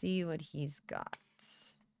let's see what he's got.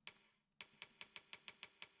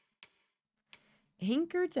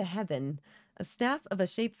 Hinker to Heaven. A staff of a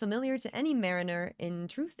shape familiar to any mariner. In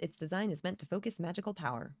truth, its design is meant to focus magical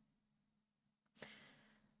power.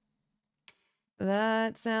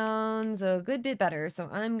 That sounds a good bit better, so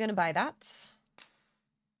I'm gonna buy that.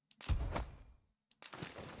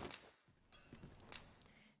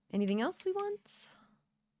 Anything else we want?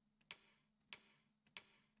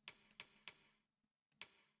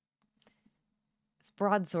 This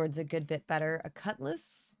broadsword's a good bit better. A cutlass?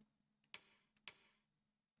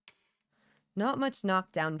 Not much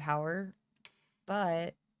knockdown power,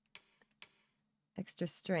 but extra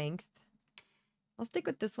strength. I'll stick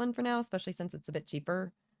with this one for now, especially since it's a bit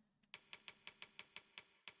cheaper.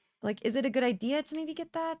 Like, is it a good idea to maybe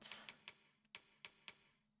get that?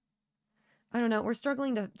 I don't know. We're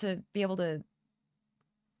struggling to be able to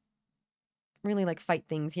really, like, fight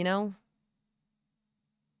things, you know?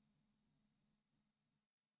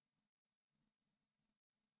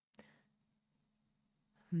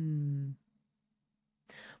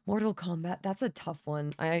 Mortal Kombat, that's a tough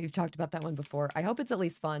one. I've talked about that one before. I hope it's at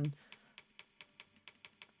least fun.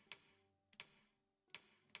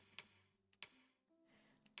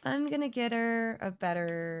 I'm gonna get her a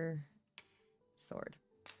better sword.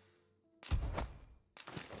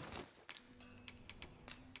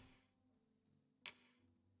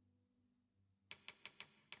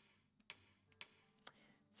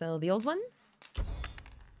 So the old one.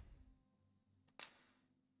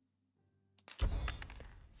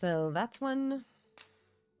 So that's one.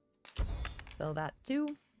 So that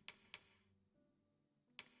two.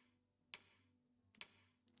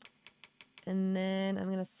 And then I'm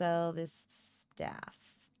gonna sell this staff.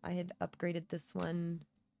 I had upgraded this one.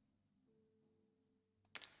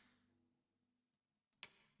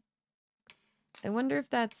 I wonder if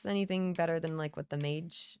that's anything better than like what the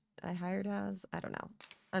mage I hired has. I don't know.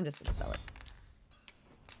 I'm just gonna sell it.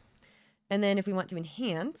 And then if we want to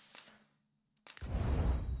enhance,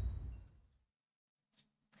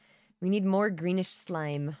 we need more greenish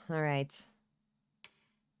slime. All right.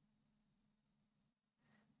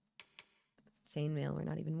 Chainmail we're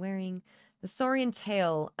not even wearing. The Saurian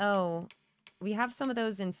tail. Oh, we have some of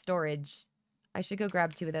those in storage. I should go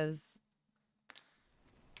grab 2 of those.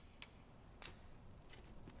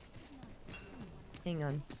 Hang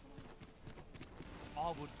on.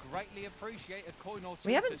 I would greatly appreciate a coin or two.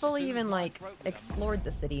 We haven't fully even like explored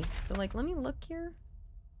the city. So like let me look here.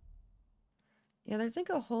 Yeah, there's like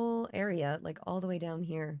a whole area like all the way down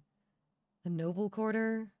here. A noble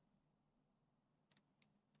quarter.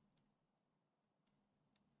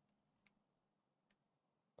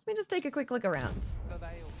 Let me just take a quick look around.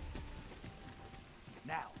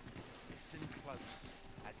 Now, listen close,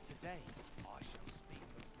 as today I shall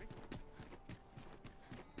speak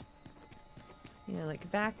of Yeah, like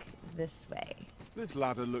back this way. This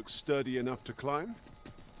ladder looks sturdy enough to climb.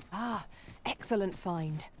 Ah, excellent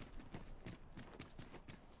find.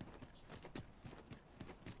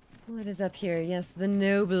 What is up here? Yes, the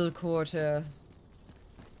noble quarter.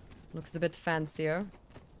 Looks a bit fancier.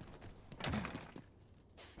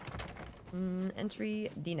 Entry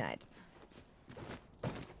denied.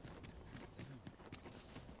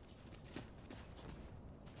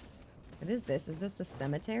 What is this? Is this a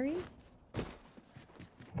cemetery?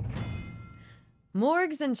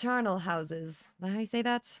 Morgues and charnel houses. Is that how you say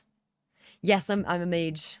that? Yes, I'm a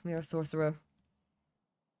mage. We are a sorcerer.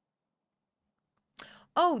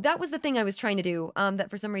 Oh, that was the thing I was trying to do, that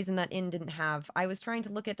for some reason that inn didn't have. I was trying to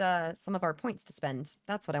look at some of our points to spend.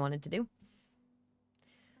 That's what I wanted to do.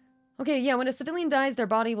 Okay, yeah, when a civilian dies, their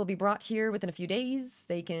body will be brought here within a few days.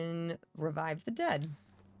 They can revive the dead.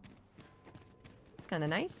 It's kind of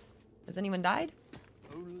nice. Has anyone died?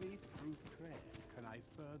 Only through prayer can I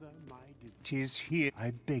further my duty. 'Tis here. I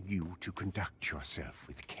beg you to conduct yourself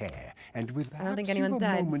with care, and with I don't think perhaps anyone's you've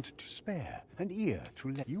a died. moment to spare, an ear to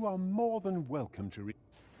let. You are more than welcome to read.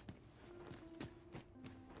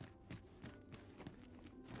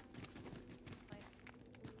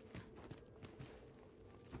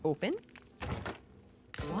 Open.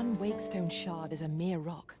 One wakestone shard is a mere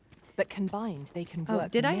rock, but combined they can Oh, work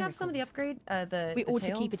did I miracles. have some of the upgrade? We the ought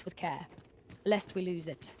tail? to keep it with care, lest we lose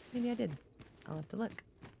it. Maybe I did. I'll have to look.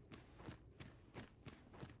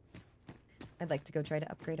 I'd like to go try to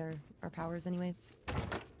upgrade our powers anyways.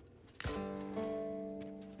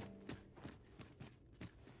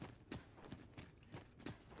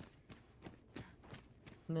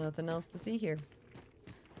 Nothing else to see here.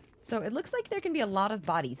 So it looks like there can be a lot of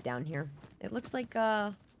bodies down here. It looks like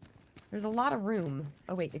there's a lot of room.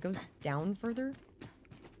 Oh wait, it goes down further?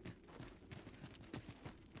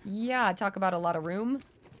 Yeah, talk about a lot of room.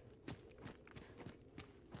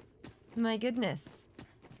 My goodness.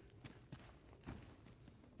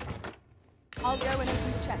 I'll go and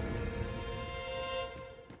open the chest.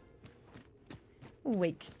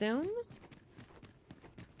 Wakestone.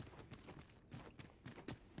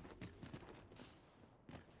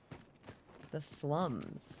 The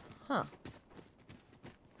slums. Huh.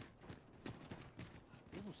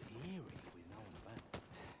 Feels eerie with no one about.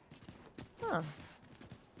 Huh.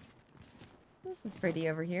 This is pretty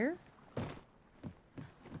over here.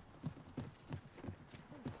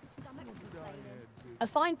 A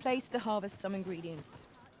fine place to harvest some ingredients.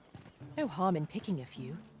 No harm in picking a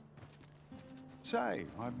few. Say,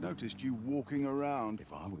 I've noticed you walking around.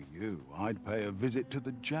 If I were you, I'd pay a visit to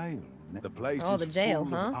the jail. The place the is jail,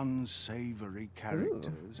 full of huh? unsavory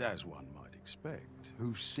characters, as one might expect,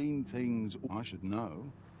 who've seen things I should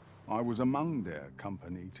know. I was among their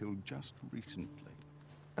company till just recently.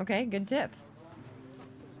 Okay, good tip.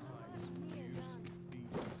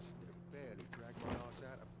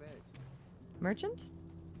 Merchant?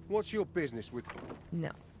 What's your business with...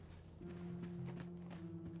 No.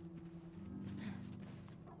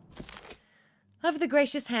 Of the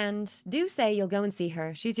gracious hand, do say you'll go and see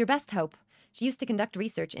her. She's your best hope. She used to conduct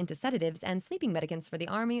research into sedatives and sleeping medicaments for the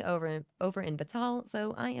army over in Batal,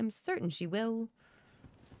 so I am certain she will.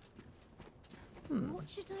 What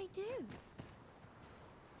should I do?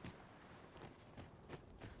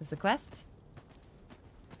 Is the quest?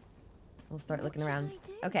 We'll start looking around.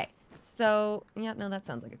 Okay, so, yeah, no, that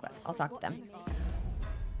sounds like a quest. I'll talk to them.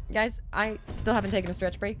 Guys, I still haven't taken a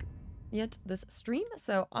stretch break yet this stream,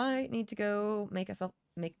 so I need to go make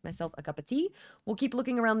myself a cup of tea. We'll keep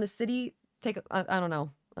looking around the city, take, I don't know,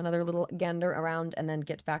 another little gander around, and then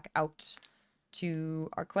get back out to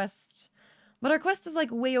our quest. But our quest is, like,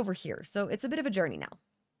 way over here, so it's a bit of a journey now.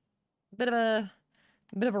 Bit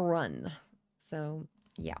of a run. So,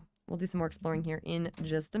 yeah. We'll do some more exploring here in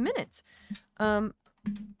just a minute. I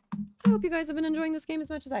hope you guys have been enjoying this game as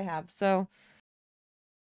much as I have. So,